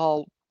we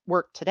all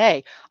work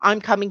today.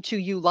 I'm coming to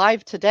you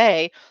live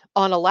today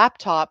on a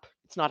laptop.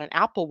 It's not an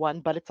Apple one,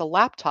 but it's a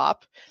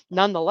laptop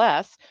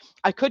nonetheless.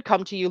 I could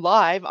come to you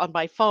live on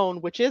my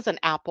phone, which is an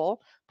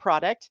Apple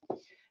product.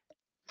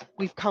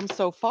 We've come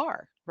so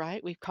far,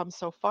 right? We've come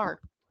so far.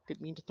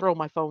 Didn't mean to throw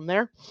my phone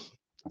there.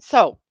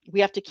 So we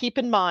have to keep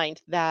in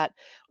mind that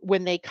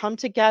when they come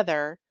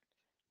together,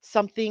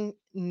 something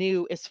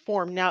new is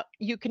formed. Now,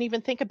 you can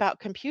even think about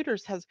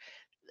computers has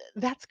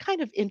that's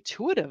kind of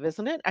intuitive,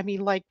 isn't it? I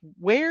mean, like,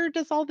 where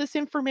does all this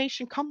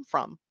information come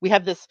from? We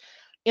have this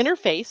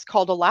interface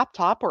called a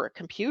laptop or a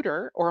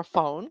computer or a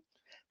phone,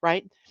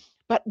 right?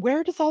 But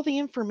where does all the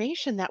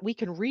information that we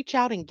can reach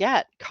out and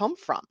get come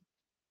from?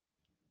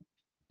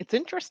 It's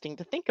interesting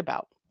to think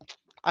about.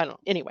 I don't know.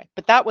 Anyway,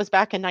 but that was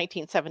back in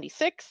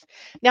 1976.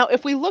 Now,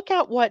 if we look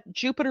at what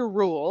Jupiter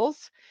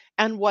rules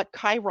and what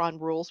Chiron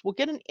rules, we'll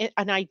get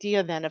an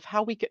idea then of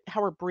how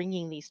we're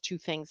bringing these two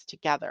things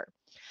together.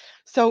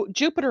 So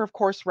Jupiter, of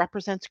course,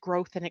 represents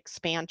growth and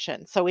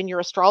expansion. So in your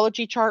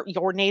astrology chart,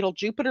 your natal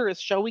Jupiter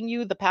is showing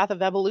you the path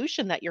of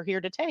evolution that you're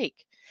here to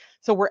take.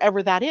 So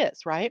wherever that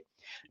is, right?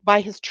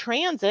 By his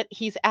transit,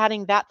 he's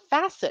adding that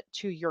facet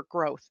to your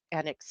growth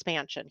and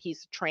expansion.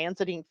 He's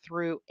transiting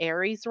through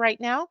Aries right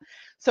now.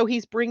 So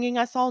he's bringing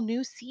us all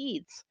new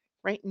seeds,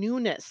 right?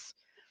 Newness,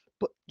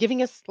 but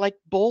giving us like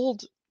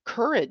bold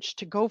courage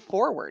to go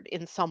forward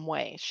in some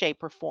way,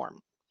 shape, or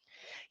form.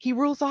 He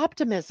rules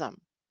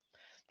optimism,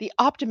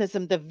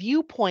 the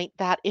viewpoint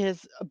that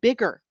is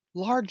bigger,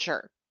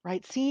 larger,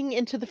 right? Seeing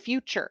into the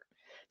future,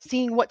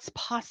 seeing what's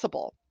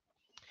possible.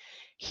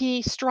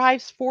 He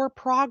strives for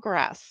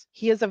progress.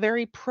 He is a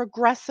very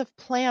progressive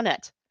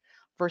planet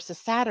versus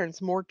Saturn's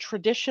more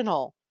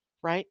traditional,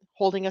 right?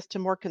 Holding us to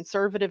more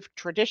conservative,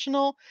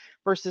 traditional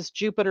versus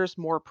Jupiter's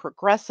more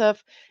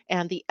progressive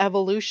and the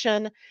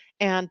evolution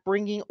and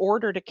bringing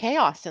order to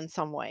chaos in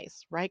some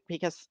ways, right?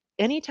 Because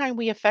anytime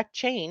we affect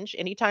change,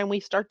 anytime we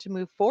start to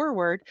move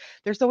forward,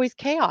 there's always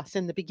chaos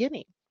in the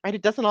beginning, right?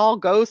 It doesn't all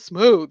go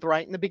smooth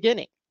right in the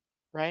beginning,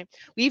 right?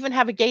 We even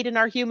have a gate in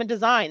our human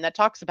design that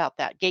talks about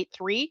that. Gate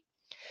 3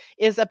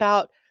 is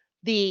about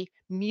the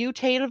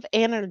mutative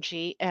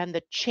energy and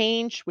the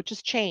change, which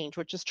is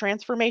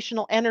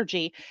transformational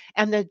energy,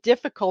 and the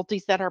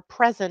difficulties that are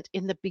present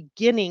in the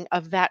beginning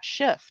of that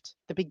shift,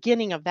 the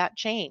beginning of that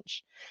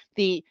change,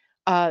 the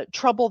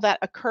trouble that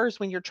occurs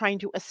when you're trying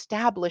to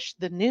establish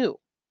the new.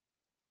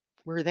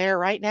 We're there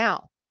right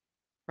now,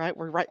 right?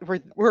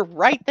 We're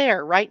right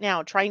there right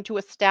now, trying to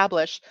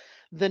establish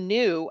the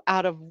new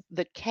out of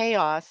the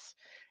chaos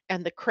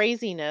and the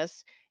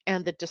craziness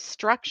and the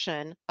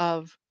destruction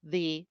of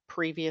the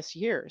previous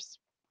years.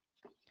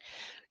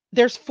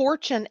 There's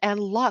fortune and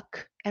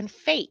luck and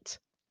fate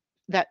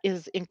that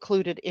is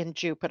included in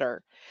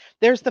Jupiter.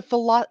 There's the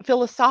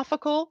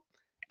philosophical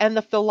and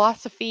the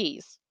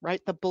philosophies,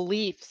 right? The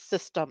belief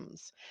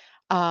systems,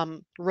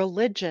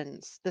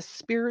 religions, the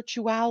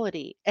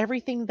spirituality,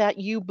 everything that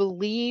you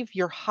believe,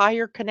 your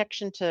higher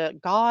connection to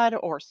God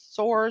or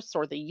source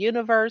or the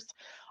universe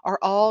are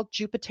all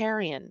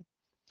Jupiterian.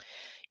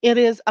 It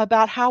is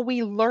about how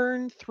we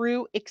learn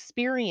through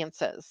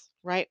experiences,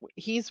 right?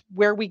 He's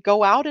where we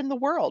go out in the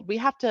world. We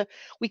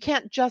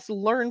can't just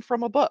learn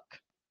from a book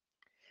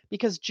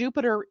because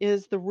Jupiter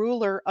is the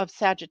ruler of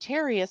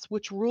Sagittarius,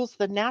 which rules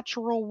the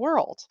natural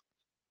world,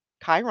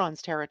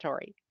 Chiron's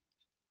territory.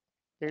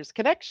 There's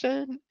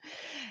connection.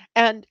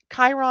 And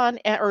Chiron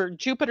or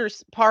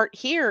Jupiter's part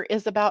here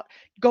is about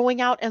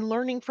going out and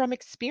learning from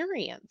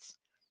experience,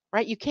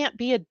 right? You can't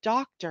be a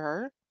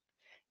doctor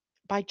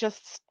by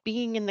just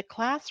being in the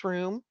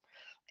classroom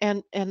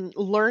and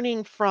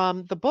learning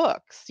from the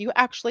books. You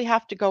actually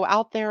have to go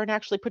out there and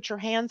actually put your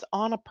hands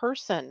on a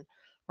person,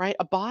 right?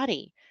 A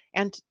body,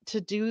 and to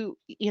do,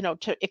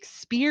 to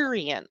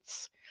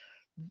experience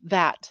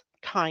that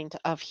kind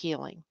of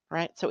healing,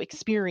 right? So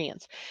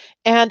experience.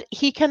 And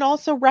he can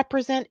also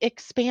represent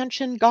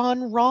expansion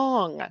gone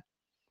wrong,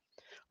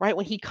 right?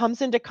 When he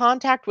comes into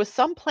contact with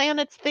some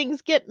planets,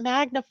 things get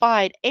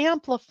magnified,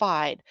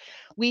 amplified.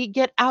 We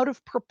get out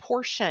of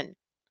proportion.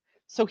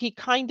 So he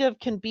kind of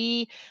can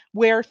be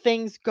where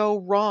things go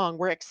wrong,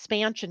 where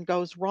expansion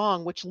goes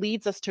wrong, which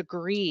leads us to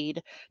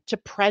greed, to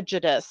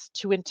prejudice,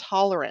 to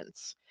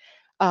intolerance,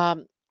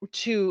 um,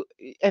 to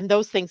and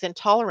those things,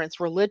 intolerance,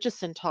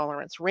 religious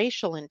intolerance,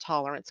 racial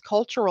intolerance,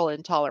 cultural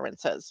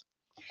intolerances,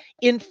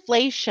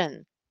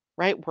 inflation,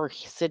 right? We're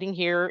sitting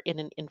here in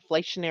an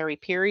inflationary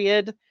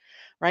period,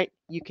 right?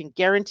 You can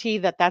guarantee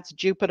that that's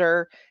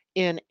Jupiter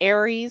in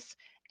Aries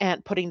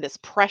and putting this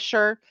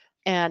pressure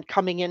and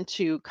coming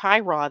into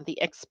Chiron,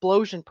 the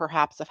explosion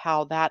perhaps of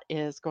how that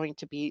is going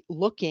to be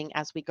looking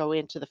as we go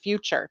into the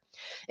future.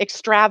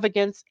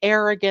 Extravagance,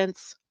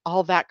 arrogance,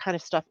 all that kind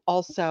of stuff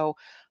also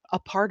a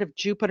part of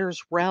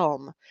Jupiter's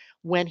realm.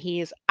 when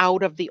he's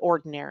out of the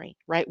ordinary,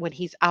 right? When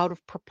he's out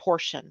of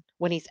proportion,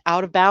 when he's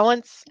out of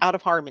balance, out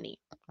of harmony.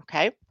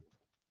 Okay.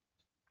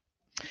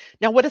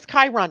 Now, what does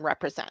Chiron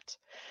represent?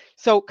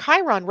 So,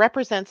 Chiron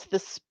represents the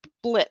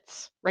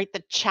splits, right?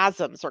 The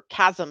chasms or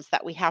chasms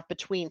that we have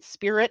between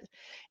spirit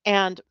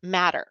and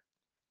matter,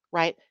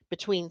 right?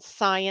 Between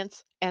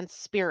science and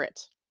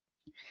spirit,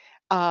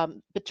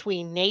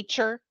 between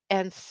nature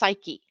and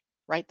psyche,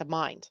 right? The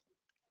mind.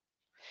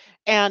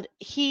 And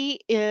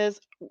he is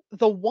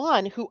the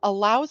one who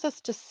allows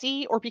us to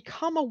see or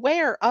become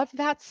aware of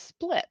that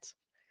split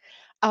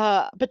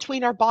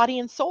between our body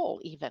and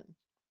soul, even,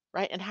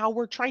 right? And how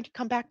we're trying to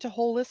come back to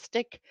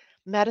holistic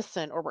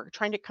medicine, or we're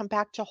trying to come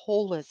back to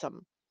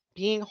holism,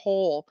 being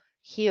whole,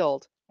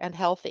 healed, and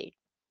healthy.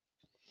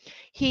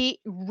 He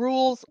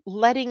rules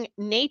letting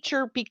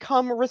nature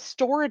become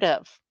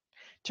restorative,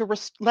 to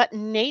let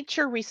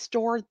nature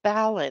restore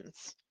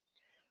balance,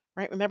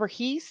 right? Remember,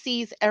 he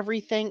sees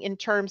everything in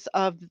terms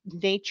of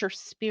nature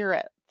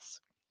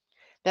spirits,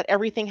 that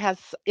everything has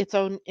its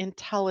own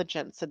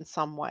intelligence in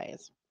some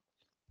ways.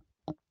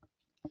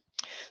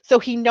 So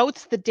he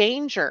notes the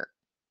danger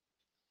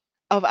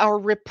of our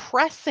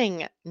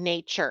repressing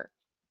nature.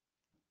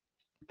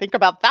 Think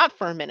about that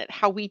for a minute.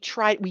 How we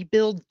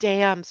build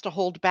dams to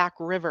hold back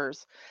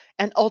rivers.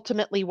 And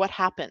ultimately, what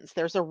happens?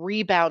 There's a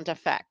rebound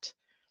effect,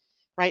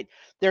 right?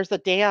 There's a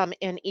dam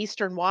in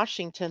eastern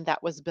Washington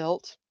that was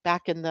built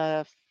back in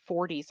the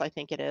 40s, I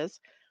think it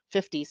is,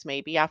 50s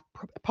maybe,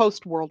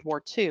 post World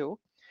War II.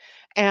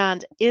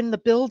 And in the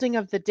building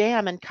of the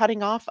dam and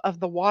cutting off of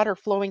the water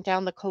flowing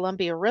down the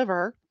Columbia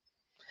River,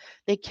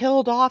 they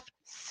killed off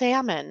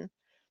salmon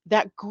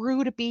that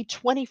grew to be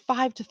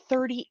 25 to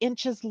 30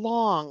 inches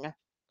long.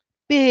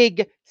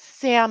 Big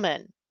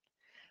salmon.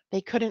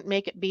 They couldn't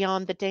make it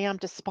beyond the dam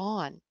to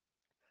spawn,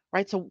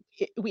 right? So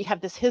we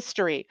have this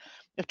history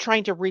of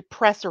trying to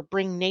repress or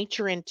bring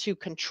nature into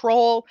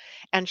control,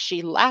 and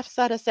she laughs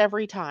at us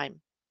every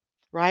time,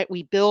 right?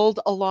 We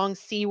build along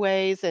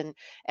seaways and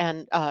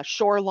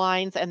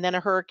shorelines, and then a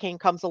hurricane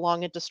comes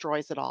along and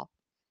destroys it all.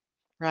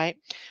 Right?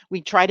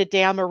 We try to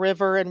dam a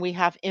river and we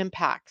have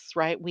impacts,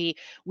 right? We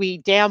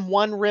dam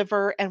one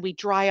river and we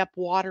dry up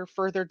water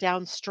further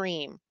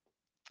downstream.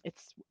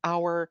 It's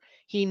our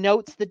He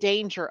notes the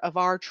danger of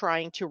our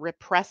trying to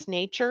repress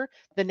nature,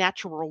 the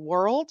natural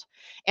world,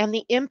 and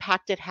the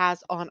impact it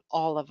has on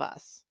all of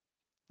us.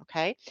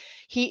 Okay?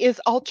 He is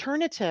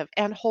alternative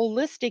and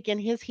holistic in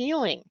his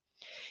healing.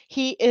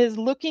 He is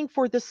looking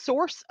for the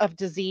source of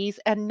disease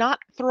and not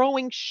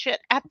throwing shit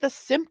at the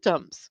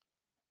symptoms,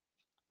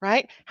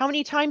 right? How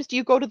many times do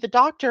you go to the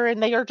doctor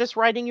and they are just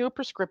writing you a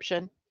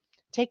prescription?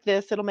 Take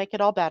this, it'll make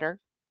it all better.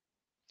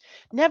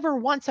 Never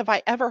once have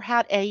I ever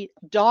had a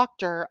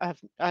doctor,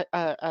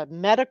 a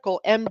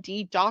medical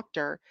MD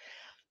doctor,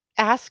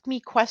 ask me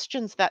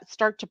questions that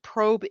start to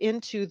probe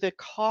into the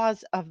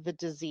cause of the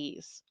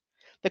disease,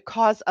 the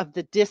cause of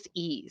the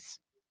dis-ease,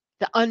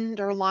 the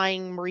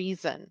underlying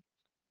reason,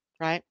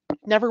 right?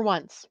 Never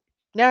once.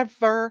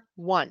 Never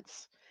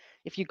once.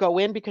 If you go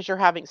in because you're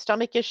having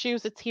stomach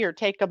issues, it's here,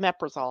 take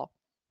omeprazole.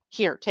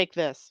 Here, take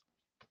this.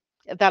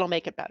 That'll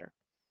make it better.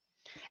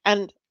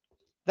 And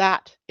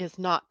that is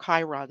not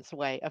Chiron's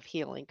way of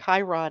healing.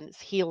 Chiron's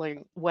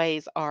healing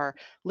ways are,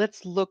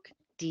 let's look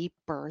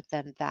deeper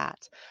than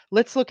that.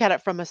 Let's look at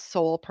it from a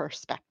soul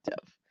perspective.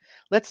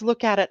 Let's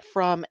look at it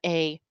from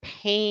a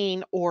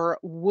pain or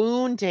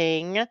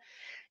wounding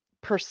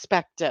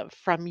perspective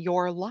from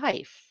your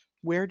life.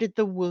 Where did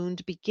the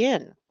wound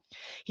begin?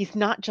 He's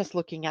not just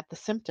looking at the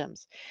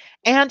symptoms.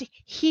 And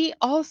he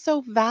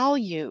also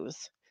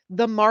values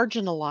the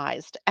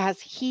marginalized,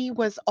 as he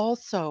was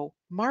also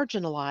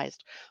marginalized,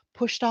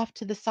 pushed off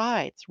to the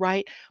sides,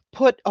 right?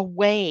 Put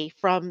away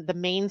from the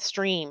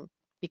mainstream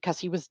because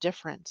he was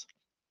different.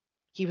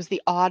 He was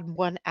the odd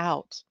one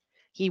out.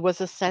 He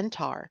was a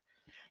centaur.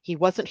 He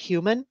wasn't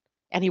human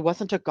and he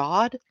wasn't a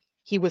god.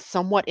 He was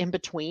somewhat in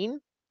between.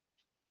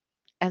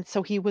 And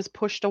so he was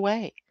pushed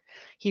away.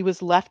 He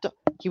was left,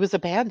 he was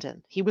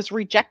abandoned, he was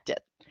rejected.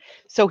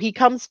 So he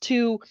comes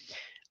to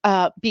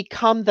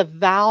become the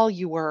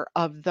valuer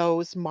of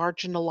those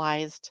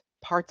marginalized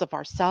parts of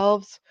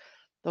ourselves,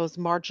 those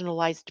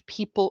marginalized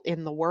people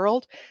in the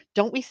world.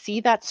 Don't we see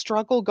that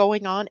struggle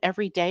going on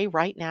every day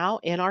right now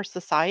in our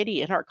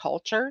society, in our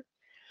culture?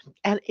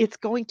 And it's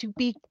going to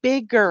be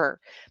bigger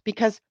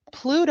because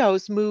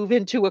Pluto's move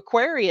into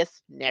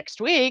Aquarius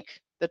next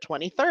week, the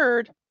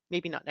 23rd,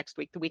 maybe not next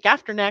week, the week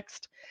after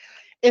next,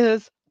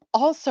 is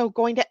also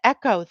going to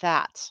echo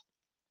that,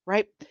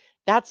 right?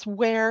 That's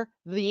where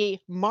the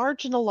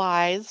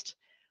marginalized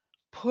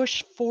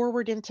push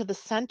forward into the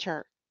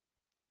center.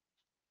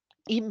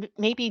 Even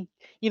maybe,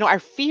 our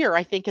fear,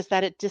 I think, is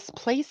that it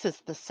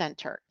displaces the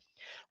center,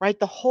 right?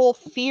 The whole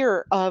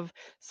fear of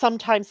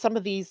sometimes some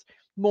of these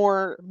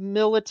more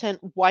militant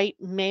white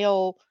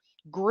male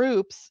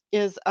groups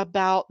is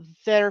about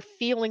their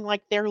feeling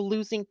like they're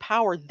losing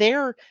power.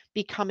 Their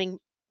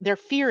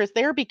fear is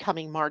they're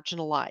becoming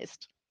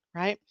marginalized,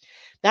 right?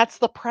 That's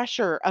the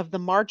pressure of the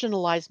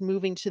marginalized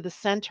moving to the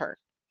center.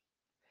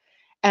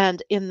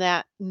 And in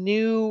that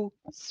new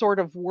sort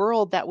of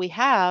world that we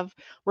have,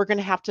 we're going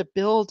to have to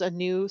build a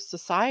new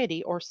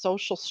society or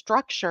social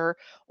structure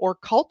or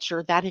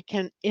culture that it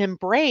can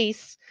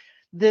embrace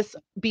this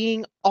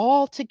being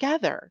all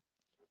together,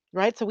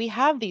 right? So we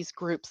have these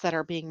groups that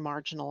are being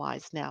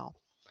marginalized now,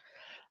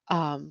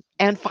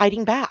 and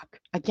fighting back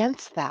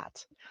against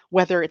that,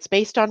 whether it's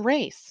based on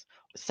race,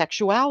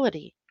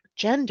 sexuality,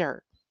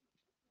 gender,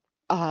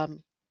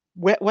 um,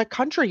 what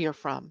country you're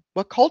from,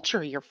 what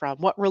culture you're from,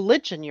 what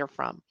religion you're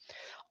from,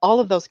 all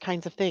of those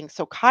kinds of things.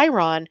 So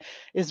Chiron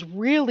is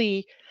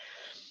really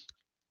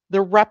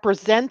the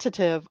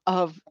representative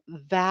of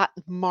that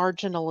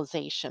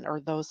marginalization,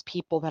 or those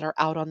people that are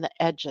out on the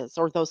edges,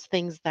 or those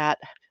things that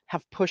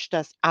have pushed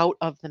us out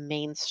of the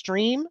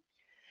mainstream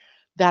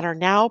that are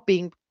now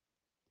being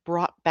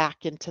brought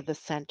back into the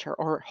center,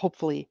 or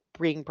hopefully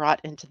being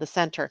brought into the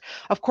center.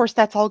 Of course,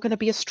 that's all going to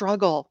be a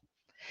struggle.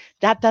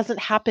 That doesn't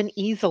happen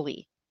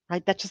easily,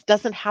 right? That just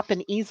doesn't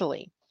happen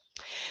easily.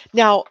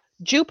 Now,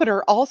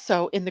 Jupiter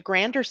also, in the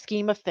grander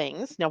scheme of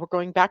things, now we're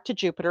going back to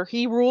Jupiter,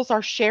 he rules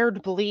our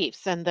shared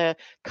beliefs and the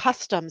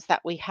customs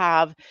that we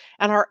have,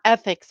 and our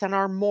ethics and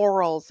our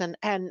morals,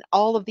 and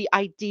all of the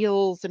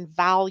ideals and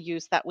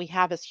values that we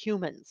have as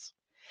humans.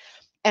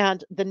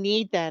 And the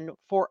need then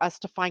for us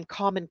to find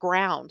common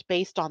ground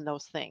based on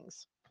those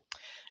things.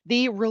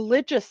 The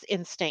religious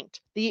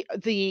instinct, the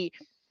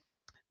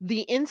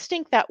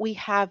instinct that we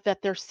have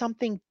that there's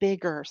something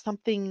bigger,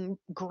 something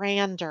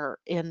grander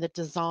in the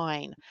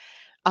design,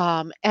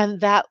 and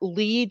that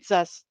leads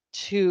us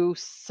to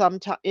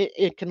sometimes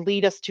it can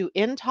lead us to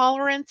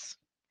intolerance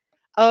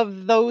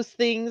of those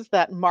things,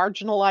 that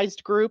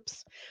marginalized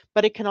groups,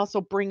 but it can also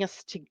bring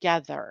us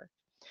together.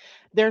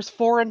 There's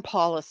foreign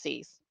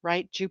policies,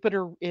 right?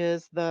 Jupiter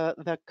is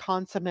the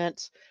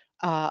consummate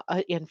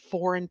in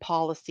foreign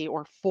policy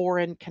or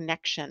foreign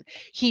connection.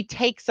 He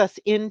takes us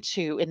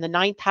into, in the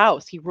ninth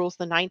house, he rules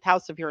the ninth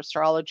house of your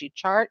astrology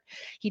chart.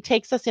 He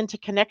takes us into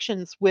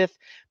connections with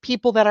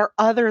people that are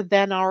other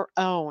than our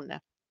own,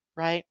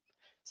 right?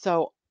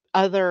 So,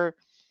 other,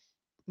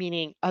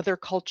 meaning other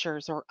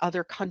cultures or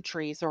other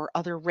countries or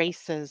other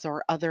races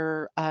or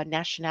other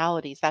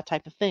nationalities, that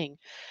type of thing.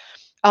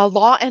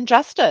 Law and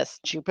justice,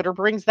 Jupiter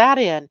brings that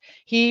in.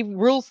 He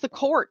rules the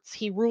courts,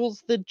 he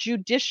rules the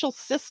judicial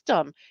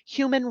system,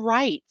 human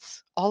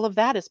rights. All of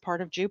that is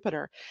part of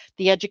Jupiter.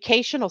 The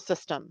educational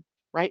system,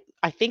 right?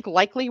 I think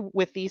likely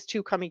with these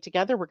two coming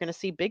together, we're going to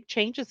see big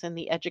changes in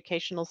the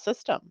educational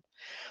system.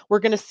 We're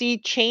going to see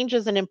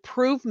changes and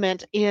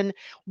improvement in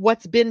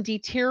what's been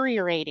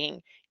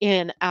deteriorating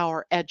in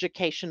our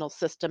educational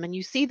system. And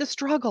you see the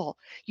struggle.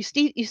 You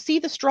see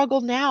the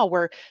struggle now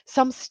where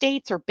some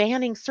states are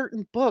banning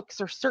certain books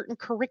or certain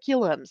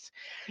curriculums.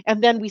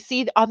 And then we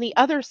see on the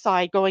other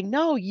side going,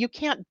 no, you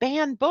can't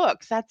ban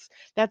books.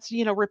 That's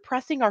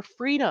repressing our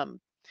freedom.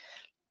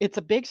 It's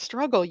a big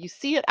struggle. You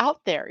see it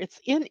out there.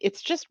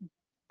 It's just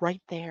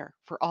right there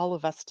for all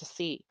of us to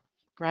see,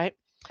 right?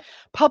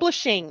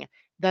 Publishing,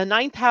 the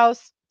ninth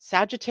house,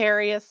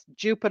 Sagittarius,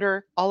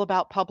 Jupiter, all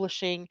about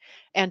publishing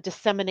and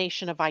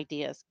dissemination of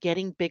ideas,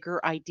 getting bigger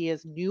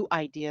ideas, new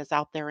ideas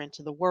out there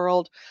into the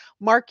world.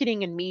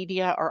 Marketing and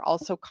media are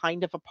also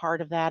kind of a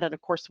part of that. And of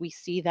course, we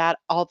see that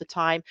all the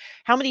time.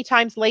 How many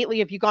times lately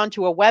have you gone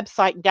to a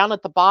website and down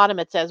at the bottom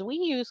it says, "We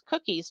use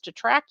cookies to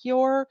track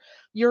your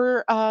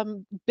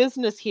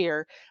business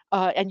here,"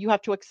 and you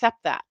have to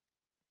accept that.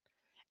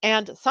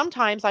 And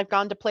sometimes I've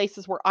gone to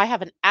places where I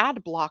have an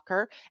ad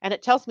blocker and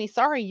it tells me,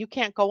 sorry, you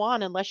can't go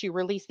on unless you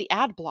release the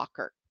ad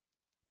blocker.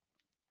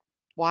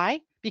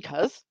 Why?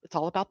 Because it's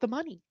all about the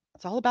money.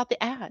 It's all about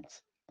the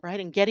ads, right?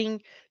 And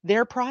getting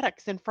their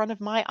products in front of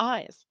my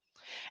eyes.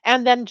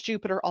 And then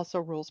Jupiter also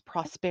rules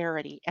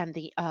prosperity and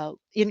the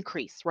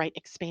increase, right?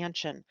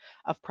 Expansion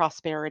of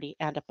prosperity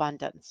and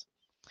abundance.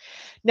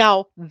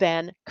 Now,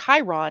 then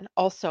Chiron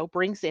also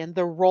brings in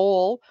the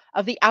role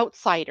of the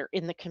outsider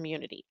in the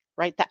community,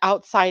 right? The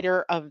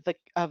outsider of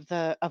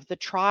the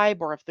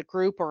tribe or of the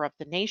group or of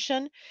the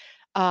nation.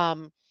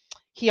 Um,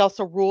 he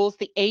also rules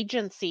the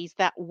agencies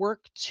that work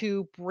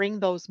to bring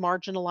those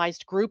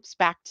marginalized groups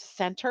back to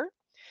center.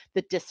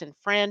 The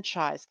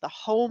disenfranchised, the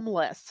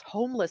homeless.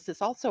 Homeless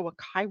is also a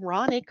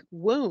chironic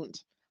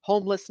wound,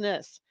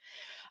 homelessness.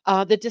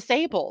 The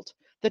disabled,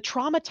 the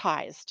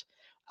traumatized,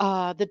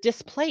 the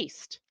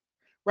displaced,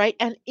 right?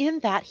 And in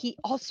that, he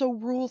also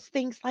rules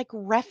things like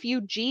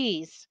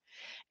refugees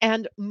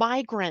and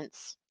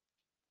migrants.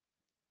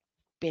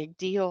 Big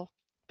deal.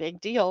 Big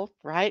deal,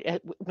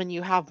 right? When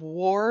you have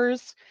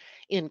wars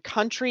in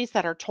countries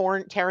that are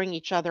tearing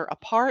each other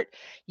apart,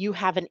 you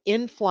have an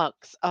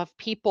influx of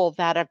people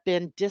that have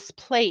been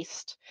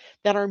displaced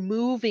that are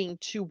moving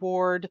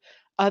toward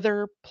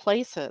other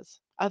places,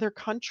 other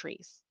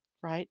countries,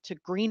 right? To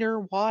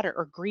greener water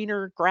or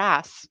greener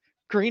grass,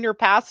 greener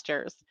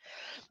pastures.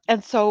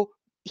 And so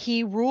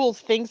he rules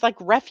things like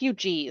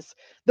refugees,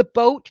 the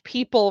boat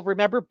people.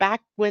 Remember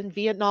back when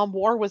Vietnam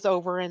War was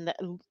over and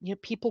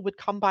people would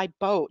come by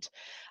boat.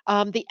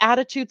 The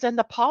attitudes and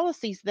the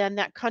policies then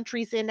that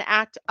countries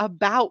enact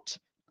about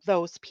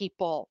those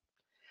people.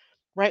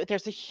 right?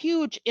 There's a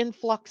huge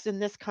influx in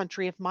this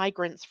country of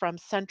migrants from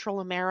Central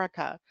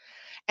America.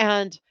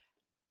 And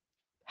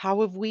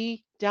how have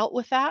we dealt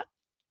with that?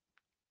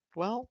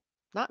 Well,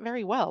 not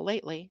very well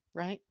lately,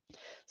 right?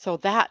 So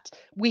that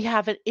we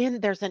have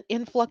there's an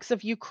influx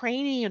of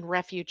Ukrainian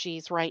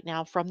refugees right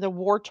now from the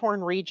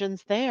war-torn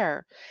regions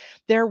there.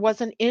 There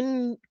was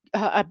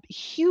a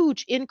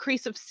huge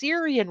increase of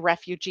Syrian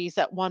refugees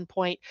at one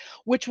point,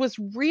 which was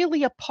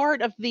really a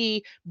part of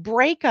the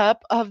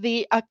breakup of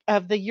the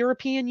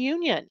European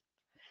Union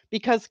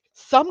because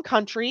some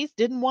countries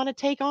didn't want to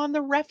take on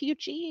the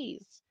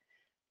refugees.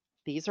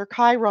 These are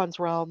Chiron's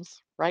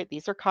realms, right?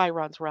 These are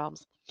Chiron's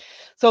realms.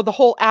 So the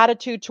whole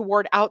attitude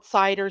toward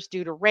outsiders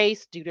due to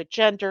race, due to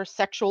gender,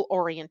 sexual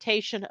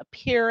orientation,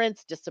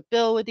 appearance,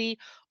 disability,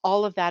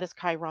 all of that is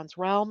Chiron's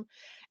realm.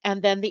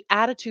 And then the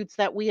attitudes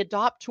that we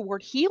adopt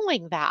toward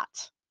healing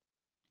that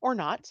or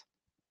not,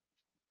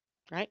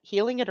 right?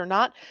 Healing it or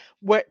not,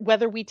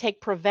 whether we take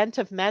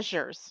preventive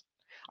measures.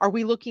 Are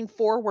we looking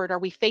forward? Are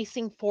we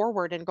facing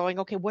forward and going,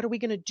 okay, what are we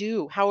going to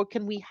do? How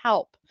can we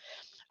help?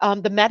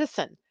 The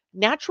medicine,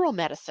 natural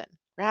medicine.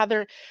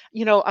 Rather,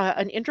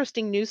 an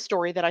interesting news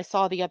story that I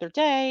saw the other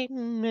day,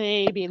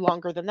 maybe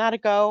longer than that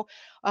ago,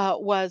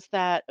 was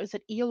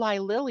it Eli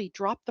Lilly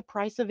dropped the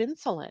price of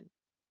insulin,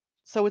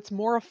 so it's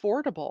more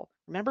affordable.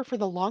 Remember, for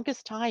the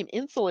longest time,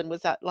 insulin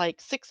was at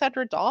like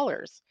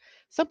 $600.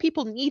 Some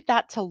people need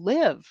that to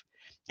live.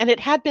 And it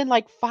had been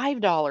like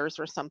 $5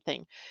 or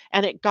something.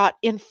 And it got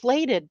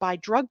inflated by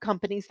drug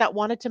companies that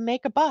wanted to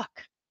make a buck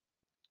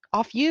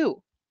off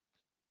you,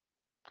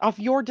 off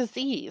your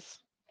disease,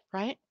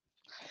 right?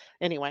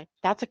 Anyway,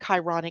 that's a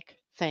chironic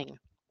thing.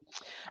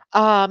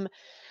 Um,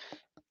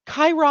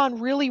 Chiron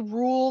really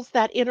rules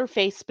that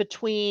interface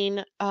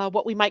between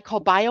what we might call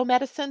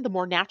biomedicine, the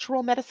more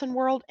natural medicine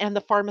world, and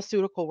the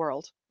pharmaceutical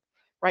world,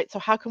 right? So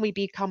how can we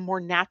become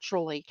more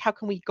naturally? How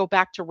can we go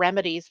back to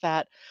remedies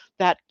that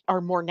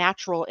are more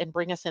natural and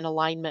bring us in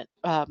alignment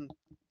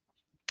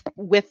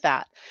with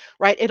that,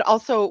 right? It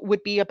also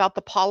would be about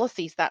the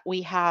policies that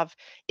we have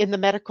in the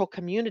medical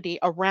community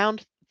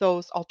around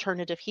those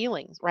alternative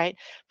healings, right?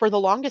 For the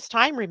longest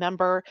time,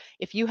 remember,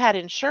 if you had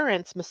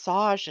insurance,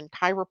 massage and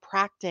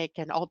chiropractic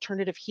and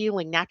alternative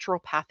healing,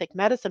 naturopathic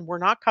medicine were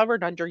not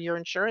covered under your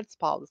insurance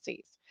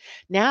policies.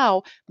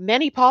 Now,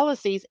 many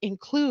policies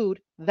include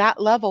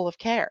that level of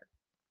care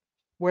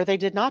where they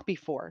did not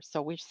before.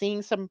 So we're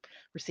seeing some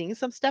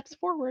steps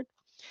forward.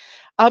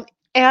 Um,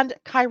 and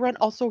Chiron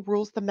also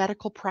rules the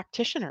medical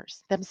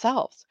practitioners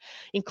themselves,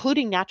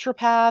 including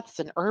naturopaths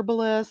and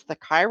herbalists, the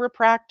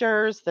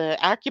chiropractors, the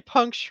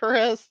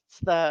acupuncturists,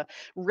 the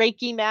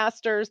Reiki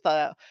masters,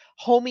 the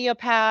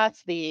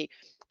homeopaths,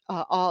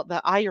 all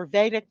the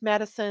Ayurvedic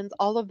medicines,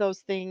 all of those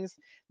things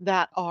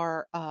that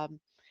are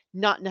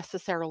not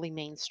necessarily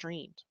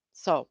mainstreamed.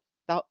 So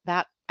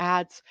that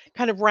adds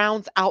kind of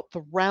rounds out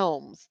the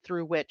realms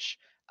through which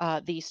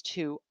these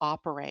two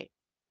operate.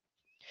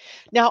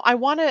 Now, I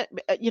want to,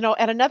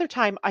 at another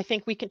time, I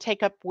think we can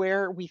take up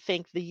where we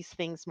think these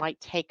things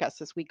might take us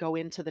as we go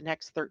into the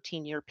next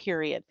 13-year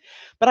period.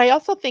 But I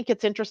also think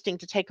it's interesting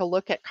to take a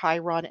look at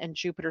Chiron and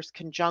Jupiter's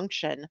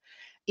conjunction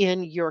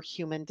in your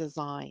human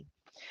design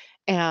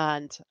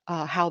and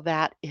how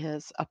that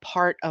is a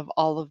part of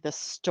all of this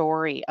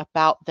story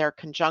about their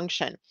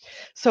conjunction.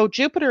 So,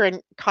 Jupiter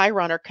and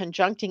Chiron are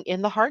conjuncting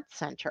in the heart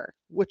center,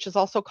 which is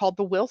also called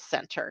the will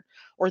center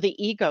or the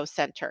ego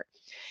center.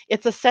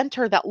 It's a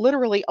center that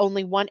literally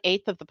only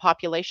 1/8 of the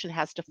population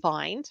has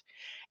defined,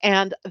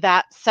 and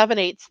that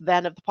 7/8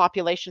 then of the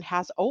population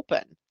has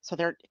open. So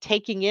they're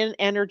taking in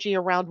energy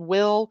around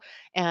will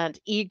and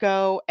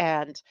ego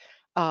and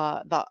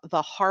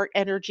the heart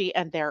energy,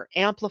 and they're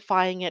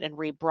amplifying it and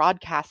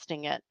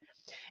rebroadcasting it.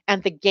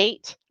 And the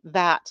gate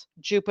that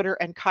Jupiter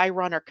and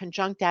Chiron are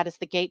conjunct at is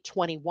the gate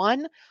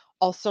 21,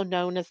 also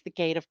known as the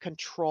gate of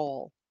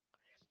control.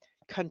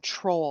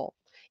 Control.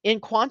 In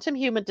quantum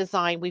human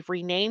design, we've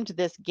renamed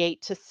this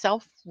gate to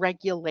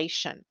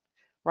self-regulation,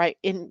 right?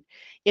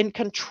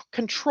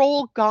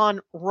 Control gone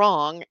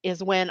wrong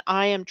is when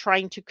I am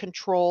trying to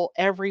control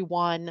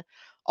everyone,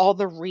 all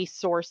the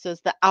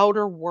resources, the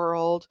outer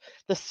world,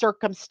 the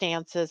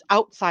circumstances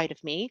outside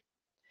of me,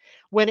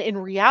 when in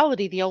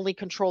reality the only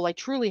control I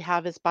truly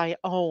have is my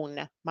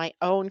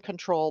own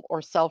control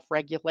or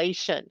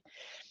self-regulation.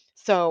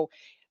 So,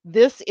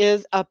 this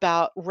is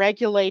about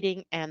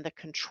regulating and the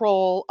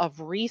control of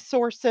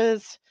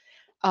resources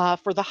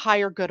for the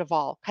higher good of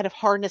all, kind of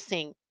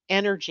harnessing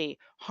energy,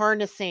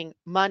 harnessing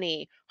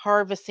money,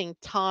 harvesting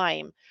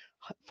time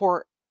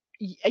for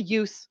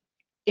use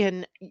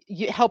in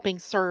helping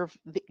serve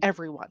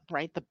everyone,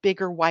 right? The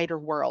bigger, wider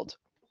world.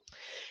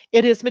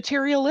 It is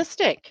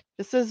materialistic.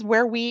 This is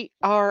where we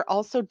are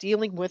also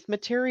dealing with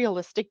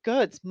materialistic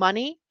goods,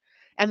 money,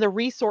 and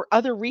the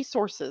other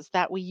resources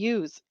that we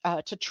use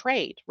to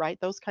trade, right?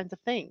 Those kinds of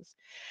things.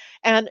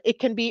 And it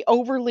can be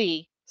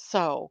overly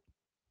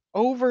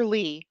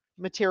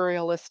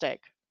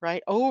materialistic,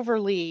 right?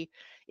 Overly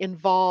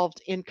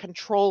involved in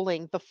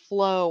controlling the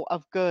flow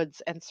of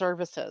goods and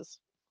services.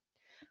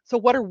 So,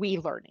 what are we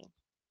learning?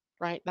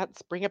 right?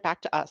 Let's bring it back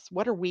to us.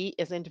 What are we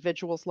as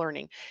individuals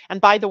learning?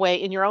 And by the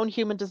way, in your own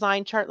human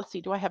design chart, let's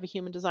see, do I have a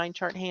human design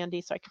chart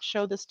handy so I could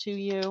show this to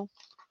you?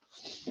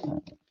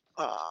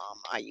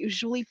 I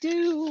usually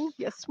do.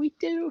 Yes, we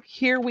do.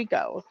 Here we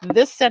go.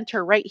 This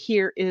center right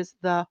here is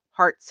the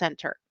heart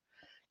center,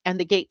 and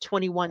the gate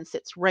 21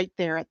 sits right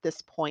there at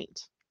this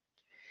point.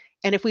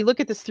 And if we look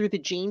at this through the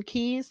gene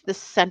keys, the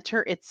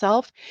center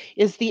itself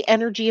is the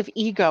energy of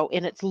ego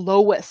in its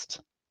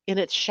lowest, in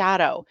its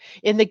shadow.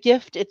 In the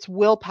gift, it's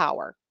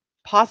willpower,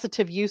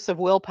 positive use of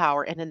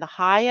willpower. And in the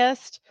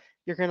highest,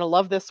 you're going to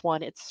love this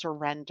one, it's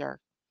surrender,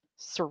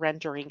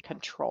 surrendering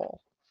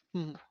control.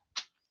 Hmm.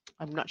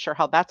 I'm not sure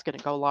how that's going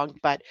to go along,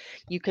 but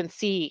you can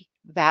see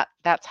that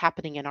that's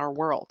happening in our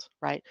world,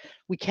 right?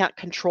 We can't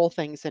control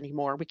things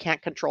anymore. We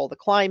can't control the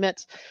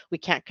climate. We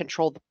can't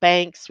control the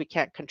banks. We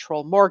can't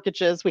control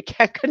mortgages. We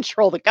can't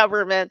control the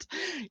government.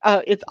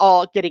 It's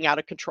all getting out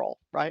of control,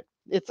 right?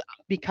 It's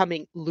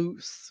becoming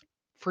loose,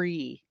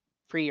 free,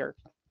 freer.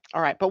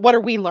 All right. But what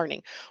are we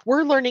learning?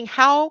 We're learning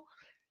how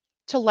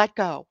to let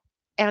go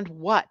and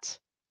what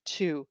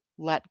to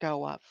let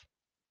go of,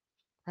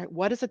 right?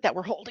 What is it that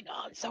we're holding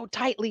on so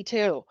tightly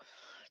to?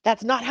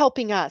 That's not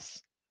helping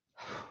us.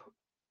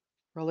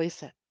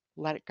 Release it.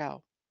 Let it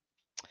go.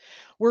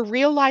 We're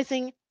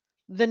realizing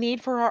the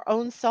need for our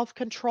own self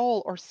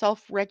control or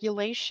self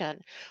regulation.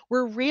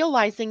 We're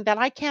realizing that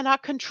I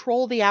cannot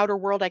control the outer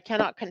world. I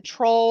cannot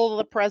control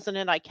the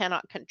president. I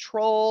cannot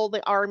control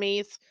the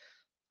armies.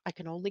 I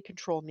can only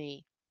control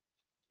me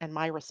and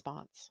my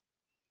response.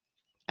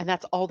 And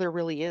that's all there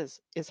really is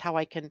how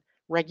I can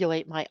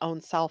regulate my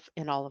own self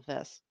in all of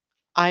this.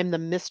 I'm the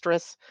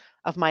mistress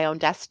of my own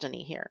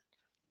destiny here.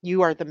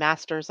 You are the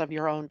masters of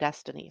your own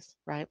destinies,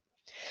 right?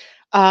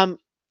 Um,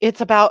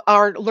 it's about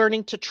our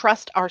learning to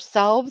trust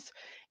ourselves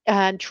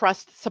and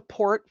trust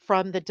support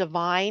from the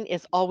divine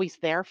is always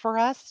there for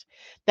us,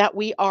 that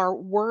we are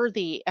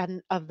worthy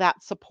and of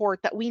that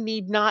support, that we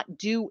need not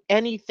do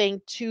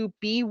anything to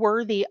be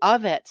worthy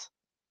of it.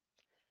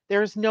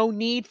 There's no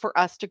need for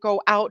us to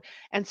go out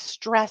and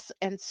stress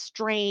and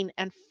strain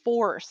and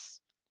force.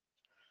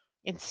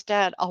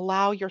 Instead,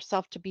 allow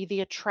yourself to be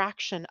the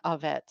attraction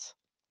of it.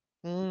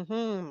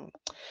 Hmm.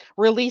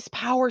 Release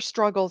power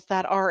struggles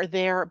that are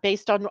there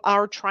based on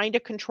our trying to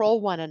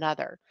control one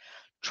another,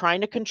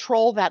 trying to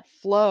control that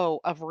flow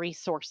of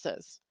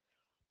resources,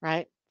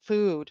 right?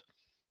 Food,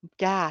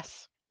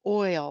 gas,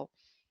 oil,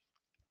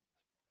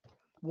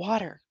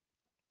 water,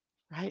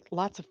 right?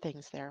 Lots of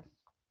things there.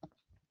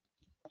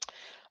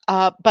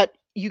 But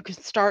you can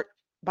start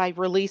by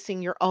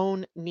releasing your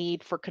own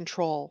need for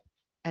control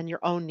and your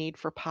own need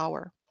for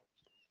power.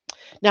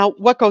 Now,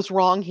 what goes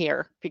wrong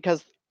here?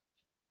 Because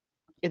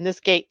in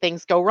this gate,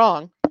 things go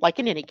wrong, like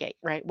in any gate,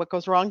 right? What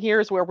goes wrong here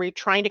is where we're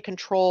trying to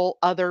control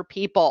other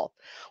people.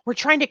 We're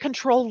trying to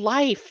control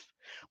life.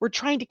 We're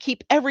trying to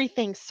keep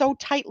everything so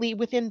tightly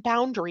within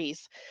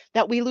boundaries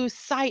that we lose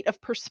sight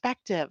of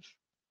perspective,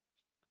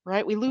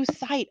 right? We lose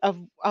sight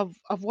of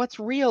what's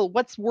real,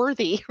 what's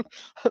worthy,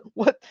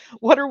 what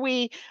what are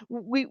we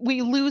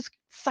lose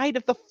sight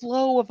of the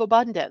flow of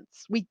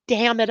abundance. We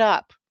dam it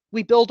up.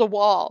 We build a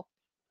wall.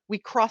 We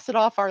cross it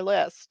off our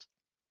list,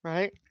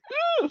 right?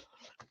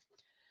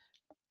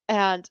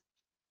 And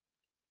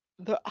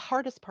the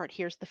hardest part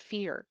here is the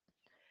fear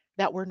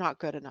that we're not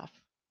good enough,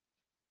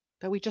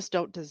 that we just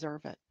don't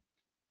deserve it.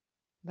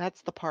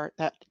 That's the part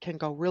that can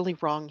go really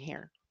wrong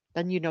here.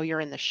 Then you know you're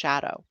in the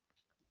shadow.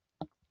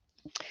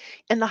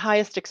 In the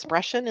highest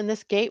expression in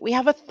this gate, we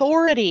have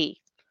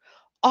authority,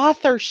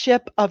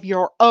 authorship of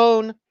your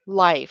own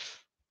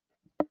life.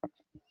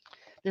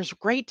 There's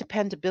great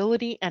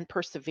dependability and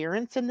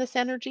perseverance in this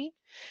energy,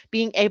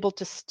 being able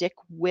to stick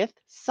with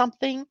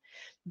something,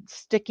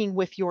 sticking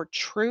with your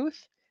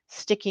truth,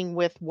 sticking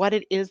with what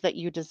it is that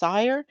you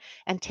desire,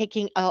 and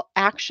taking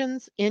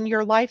actions in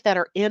your life that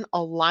are in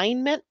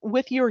alignment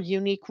with your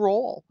unique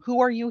role.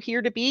 Who are you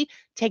here to be?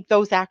 Take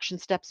those action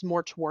steps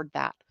more toward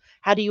that.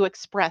 How do you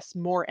express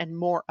more and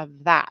more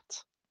of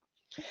that?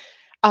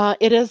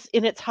 It is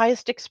in its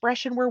highest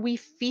expression where we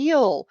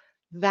feel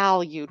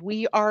valued,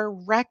 we are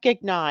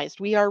recognized,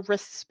 we are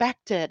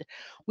respected.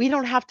 We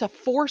don't have to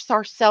force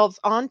ourselves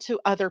onto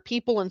other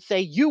people and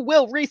say, you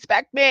will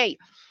respect me.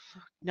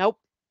 Nope.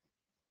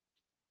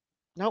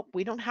 Nope,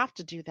 we don't have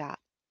to do that.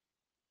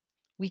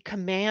 We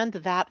command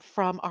that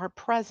from our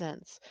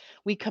presence.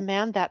 We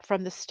command that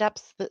from the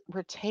steps that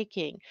we're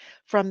taking,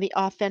 from the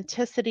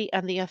authenticity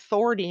and the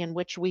authority in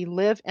which we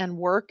live and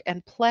work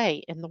and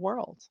play in the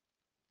world.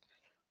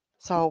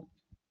 So,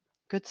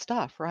 good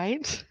stuff,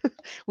 right?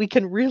 We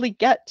can really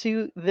get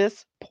to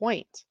this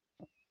point,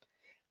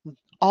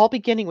 all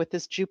beginning with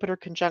this Jupiter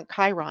conjunct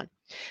Chiron.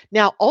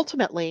 Now,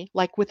 ultimately,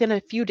 like within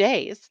a few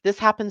days, this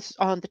happens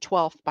on the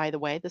 12th, by the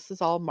way. This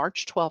is all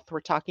March 12th we're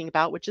talking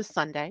about, which is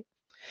Sunday.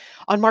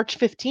 On March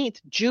 15th,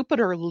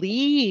 Jupiter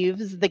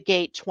leaves the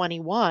gate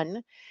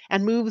 21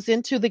 and moves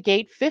into the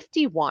gate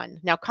 51.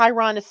 Now,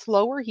 Chiron is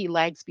slower, he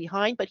lags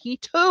behind, but he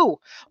too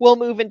will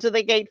move into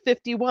the gate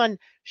 51,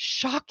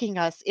 shocking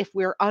us if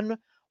we're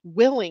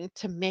unwilling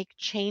to make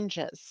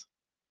changes.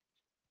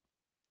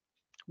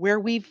 where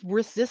we've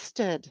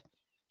resisted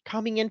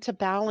coming into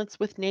balance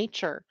with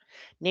nature.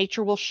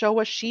 Nature will show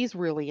us she's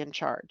really in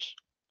charge.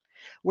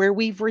 Where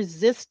we've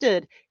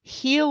resisted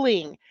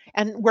healing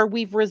and where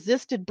we've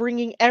resisted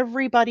bringing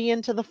everybody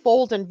into the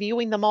fold and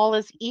viewing them all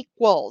as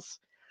equals,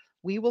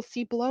 we will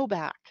see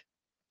blowback.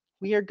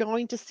 We are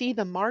going to see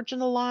the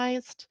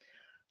marginalized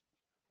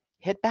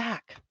hit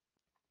back.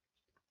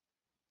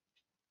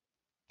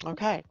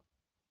 Okay.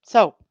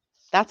 So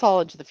that's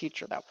all into the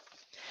future, though.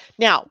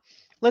 Now,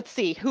 let's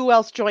see who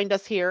else joined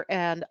us here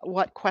and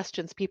what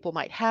questions people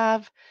might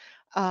have.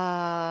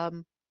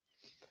 Um,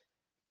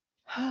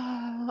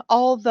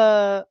 all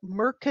the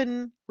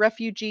Merkin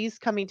refugees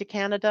coming to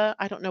Canada.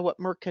 I don't know what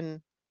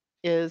Merkin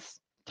is.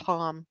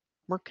 Tom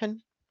Merkin?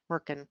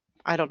 Merkin.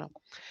 I don't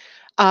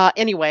know.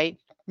 Anyway,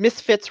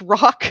 Misfits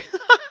Rock.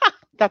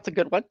 That's a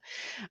good one.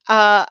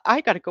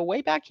 I got to go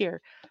way back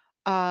here.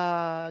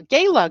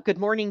 Gayla, good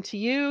morning to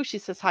you. She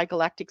says, hi,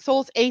 Galactic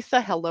Souls.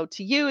 Asa, hello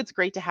to you. It's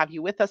great to have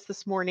you with us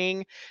this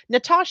morning.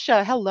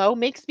 Natasha, hello.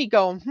 Makes me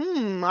go,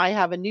 I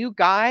have a new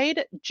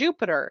guide,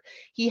 Jupiter.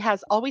 He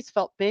has always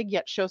felt big,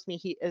 yet shows me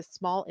he is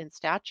small in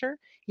stature.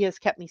 He has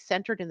kept me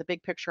centered in the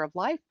big picture of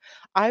life.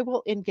 I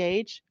will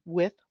engage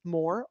with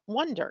more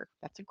wonder.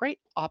 That's a great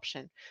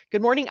option.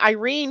 Good morning,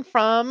 Irene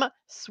from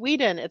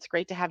Sweden. It's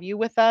great to have you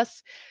with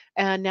us.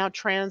 And now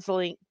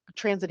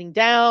transiting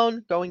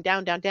down, going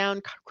down, down,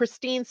 down.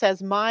 Christine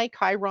says, my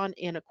Chiron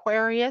in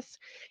Aquarius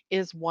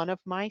is one of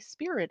my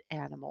spirit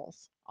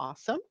animals.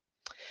 Awesome.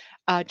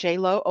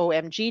 JLo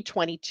OMG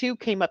 22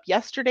 came up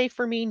yesterday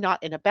for me,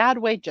 not in a bad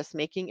way, just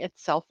making it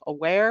self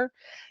aware.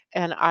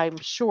 And I'm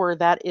sure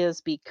that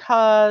is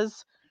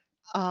because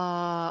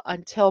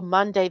until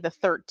Monday the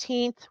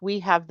 13th, we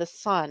have the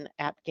sun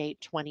at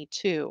gate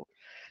 22.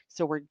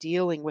 So we're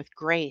dealing with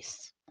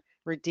grace.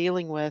 We're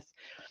dealing with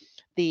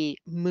the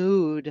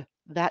mood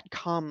that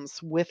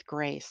comes with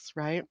grace,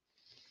 right?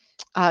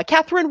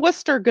 Catherine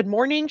Worcester, good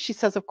morning. She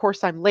says, of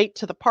course, I'm late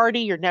to the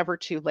party. You're never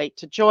too late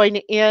to join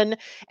in.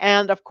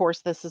 And of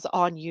course, this is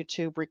on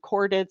YouTube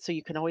recorded, so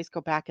you can always go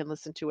back and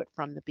listen to it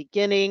from the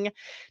beginning.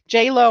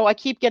 JLo, I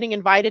keep getting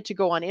invited to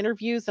go on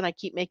interviews and I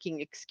keep making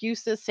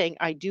excuses saying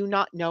I do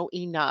not know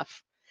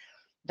enough.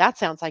 That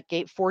sounds like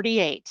gate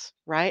 48,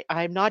 right?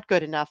 I'm not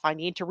good enough. I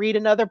need to read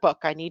another book.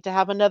 I need to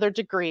have another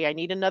degree. I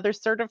need another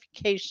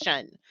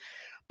certification.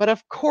 But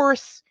of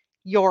course,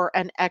 you're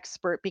an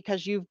expert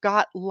because you've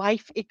got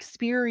life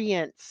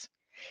experience.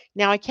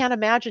 Now, I can't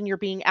imagine you're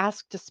being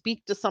asked to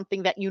speak to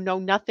something that you know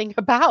nothing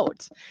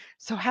about.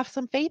 So have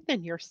some faith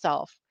in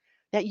yourself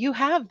that you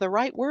have the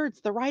right words,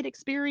 the right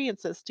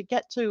experiences to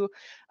get to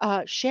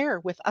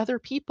share with other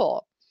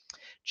people.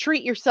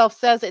 Treat Yourself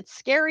says it's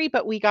scary,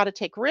 but we got to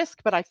take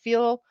risk. But I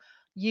feel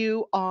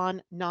you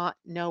on not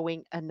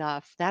knowing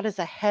enough. That is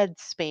a head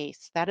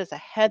space. That is a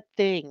head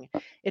thing.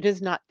 It is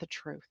not the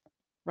truth,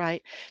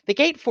 right? The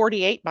gate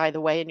 48, by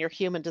the way, in your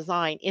human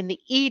design, in the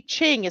I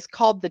Ching is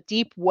called the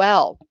deep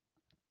well.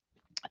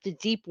 The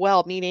deep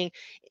well, meaning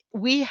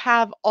we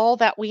have all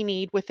that we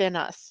need within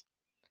us,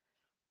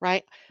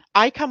 right?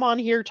 I come on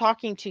here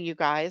talking to you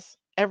guys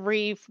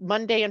every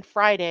Monday and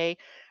Friday,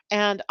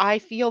 and I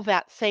feel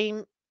that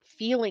same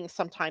feeling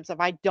sometimes of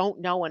I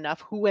don't know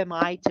enough. Who am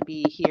I to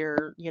be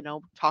here,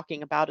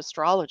 talking about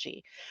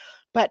astrology?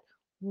 But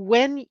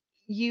when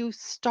you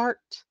start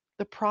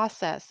the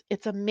process,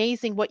 it's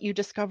amazing what you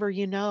discover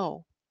you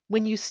know.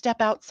 When you step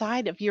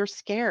outside of your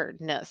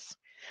scaredness,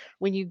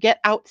 when you get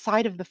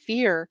outside of the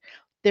fear,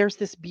 there's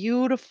this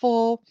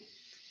beautiful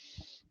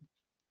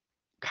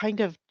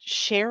kind of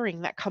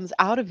sharing that comes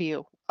out of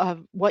you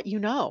of what you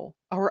know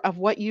or of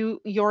what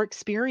your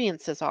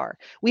experiences are.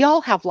 We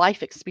all have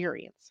life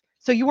experience.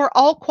 So you are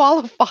all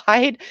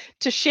qualified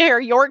to share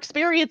your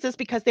experiences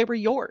because they were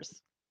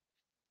yours.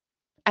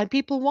 And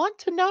people want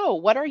to know,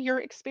 what are your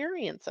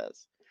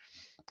experiences?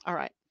 All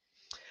right.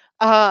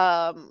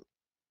 Um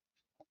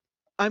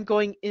I'm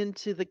going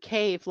into the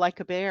cave like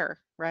a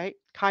bear, right?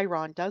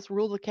 Chiron does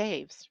rule the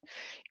caves.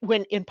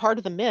 When in part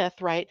of the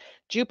myth, right,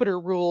 Jupiter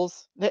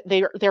rules that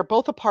they're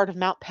both a part of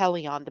Mount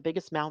Pelion, the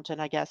biggest mountain,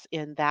 I guess,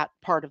 in that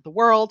part of the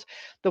world.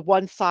 The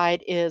one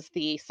side is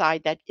the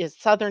side that is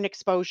southern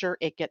exposure.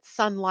 It gets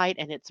sunlight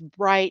and it's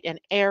bright and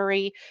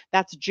airy.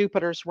 That's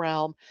Jupiter's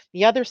realm.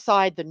 The other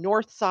side, the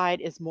north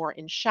side, is more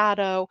in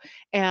shadow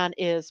and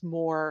is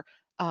more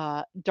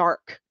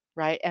dark,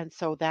 right? And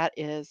so that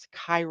is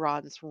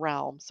Chiron's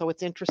realm. So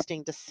it's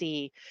interesting to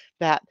see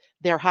that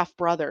they're half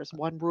brothers,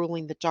 one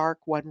ruling the dark,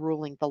 one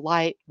ruling the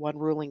light, one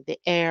ruling the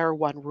air,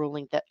 one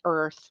ruling the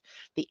earth,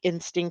 the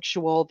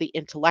instinctual, the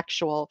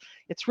intellectual.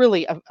 It's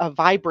really a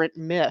vibrant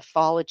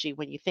mythology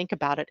when you think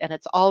about it, and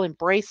it's all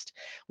embraced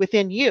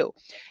within you.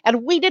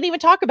 And we didn't even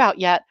talk about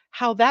yet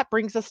how that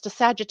brings us to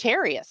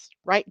Sagittarius,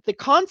 right? The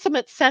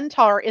consummate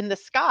centaur in the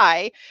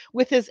sky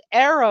with his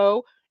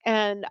arrow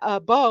and a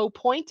bow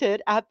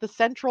pointed at the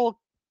central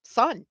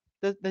sun,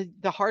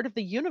 the heart of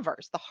the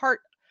universe, the heart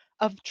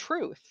of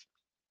truth,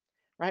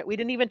 right? We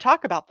didn't even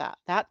talk about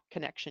that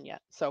connection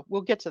yet. So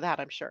we'll get to that,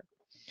 I'm sure.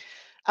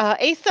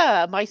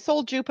 Asa, my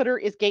soul Jupiter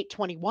is gate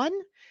 21.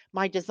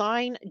 My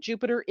design,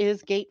 Jupiter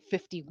is gate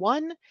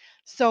 51.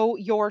 So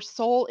your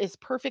soul is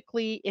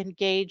perfectly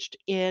engaged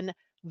in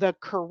the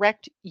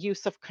correct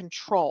use of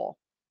control,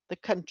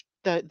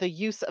 the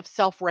use of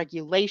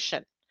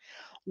self-regulation.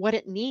 What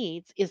it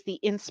needs is the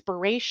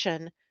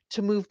inspiration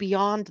to move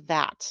beyond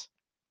that,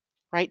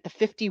 right? The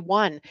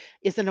 51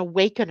 is an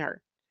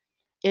awakener.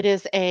 It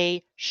is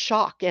a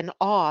shock and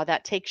awe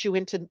that takes you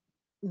into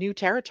new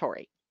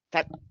territory,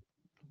 that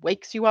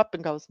wakes you up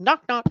and goes,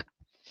 knock, knock.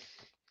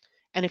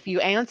 And if you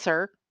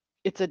answer,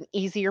 it's an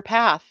easier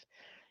path.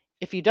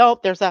 If you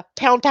don't, there's a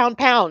pound, pound,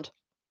 pound.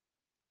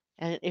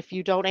 And if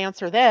you don't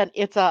answer then,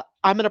 it's a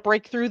I'm going to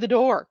break through the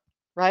door,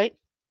 right?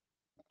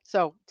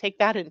 So take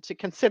that into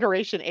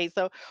consideration,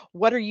 Asa.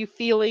 What are you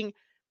feeling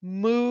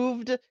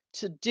moved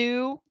to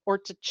do or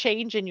to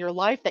change in your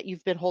life that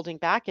you've been holding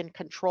back and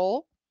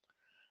control?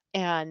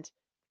 And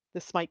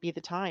this might be the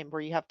time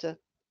where you have to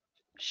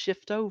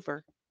shift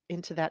over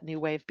into that new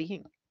way of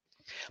being.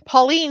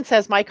 Pauline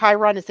says, my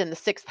Chiron is in the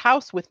 6th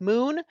house with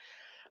Moon,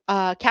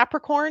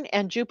 Capricorn,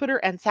 and Jupiter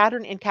and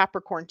Saturn in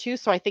Capricorn too.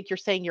 So I think you're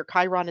saying your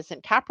Chiron is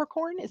in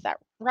Capricorn. Is that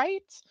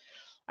right?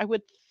 I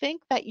would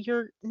think that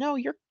your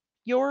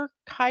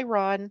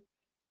Chiron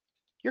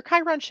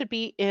should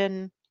be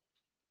in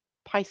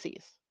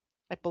Pisces,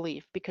 I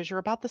believe, because you're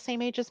about the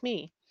same age as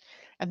me.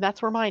 And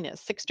that's where mine is,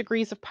 6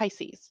 degrees of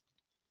Pisces.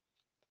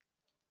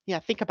 Yeah,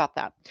 think about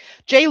that.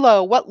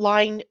 J-Lo, what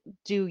line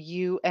do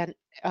you and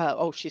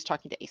she's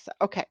talking to Asa.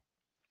 Okay.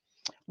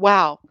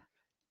 Wow.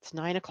 It's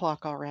 9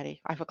 o'clock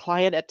already. I have a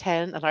client at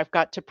 10 and I've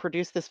got to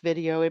produce this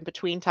video in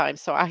between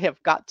times. So I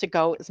have got to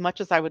go, as much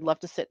as I would love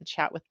to sit and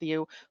chat with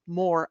you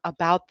more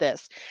about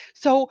this.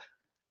 So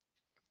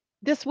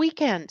this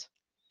weekend,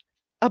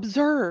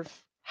 observe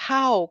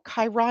how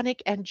Chironic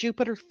and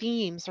Jupiter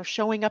themes are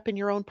showing up in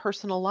your own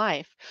personal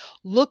life.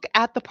 Look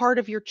at the part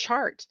of your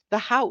chart, the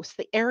house,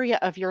 the area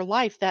of your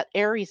life that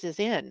Aries is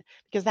in,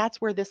 because that's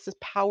where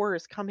power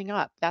is coming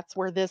up. That's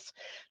where this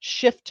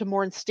shift to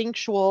more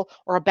instinctual,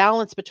 or a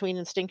balance between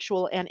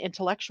instinctual and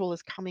intellectual,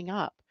 is coming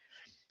up.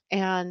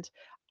 And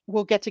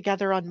we'll get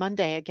together on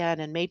Monday again,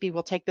 and maybe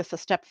we'll take this a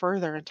step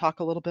further and talk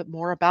a little bit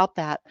more about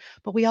that.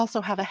 But we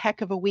also have a heck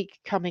of a week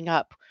coming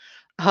up,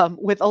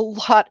 with a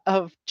lot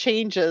of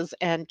changes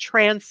and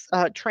transits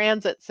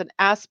and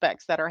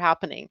aspects that are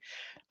happening,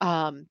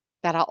 that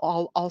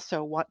I'll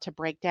also want to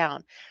break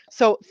down.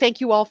 So thank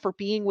you all for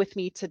being with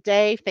me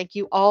today. Thank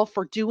you all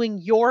for doing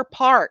your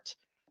part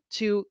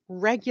to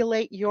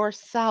regulate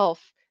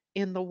yourself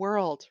in the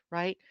world,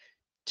 right?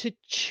 To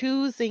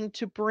choosing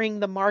to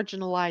bring the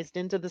marginalized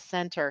into the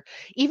center,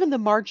 even the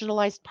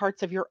marginalized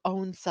parts of your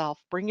own self,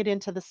 bring it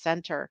into the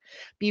center.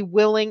 Be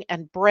willing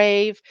and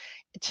brave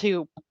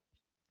to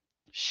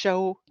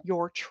show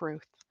your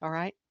truth. All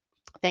right.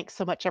 Thanks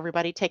so much,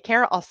 everybody. Take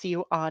care. I'll see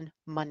you on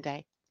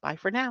Monday. Bye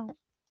for now.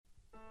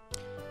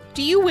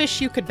 Do you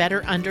wish you could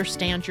better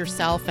understand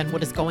yourself and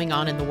what is going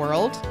on in the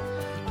world?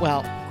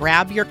 Well,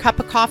 grab your cup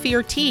of coffee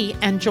or tea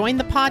and join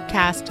the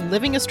podcast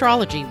Living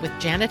Astrology with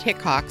Janet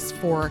Hickox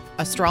for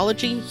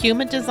astrology,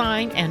 human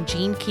design, and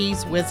Gene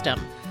Keys wisdom.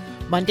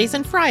 Mondays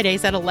and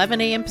Fridays at 11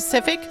 a.m.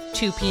 Pacific,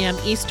 2 p.m.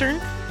 Eastern.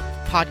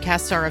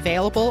 Podcasts are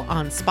available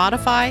on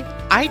Spotify,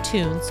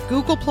 iTunes,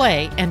 Google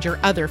Play, and your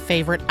other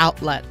favorite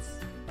outlets.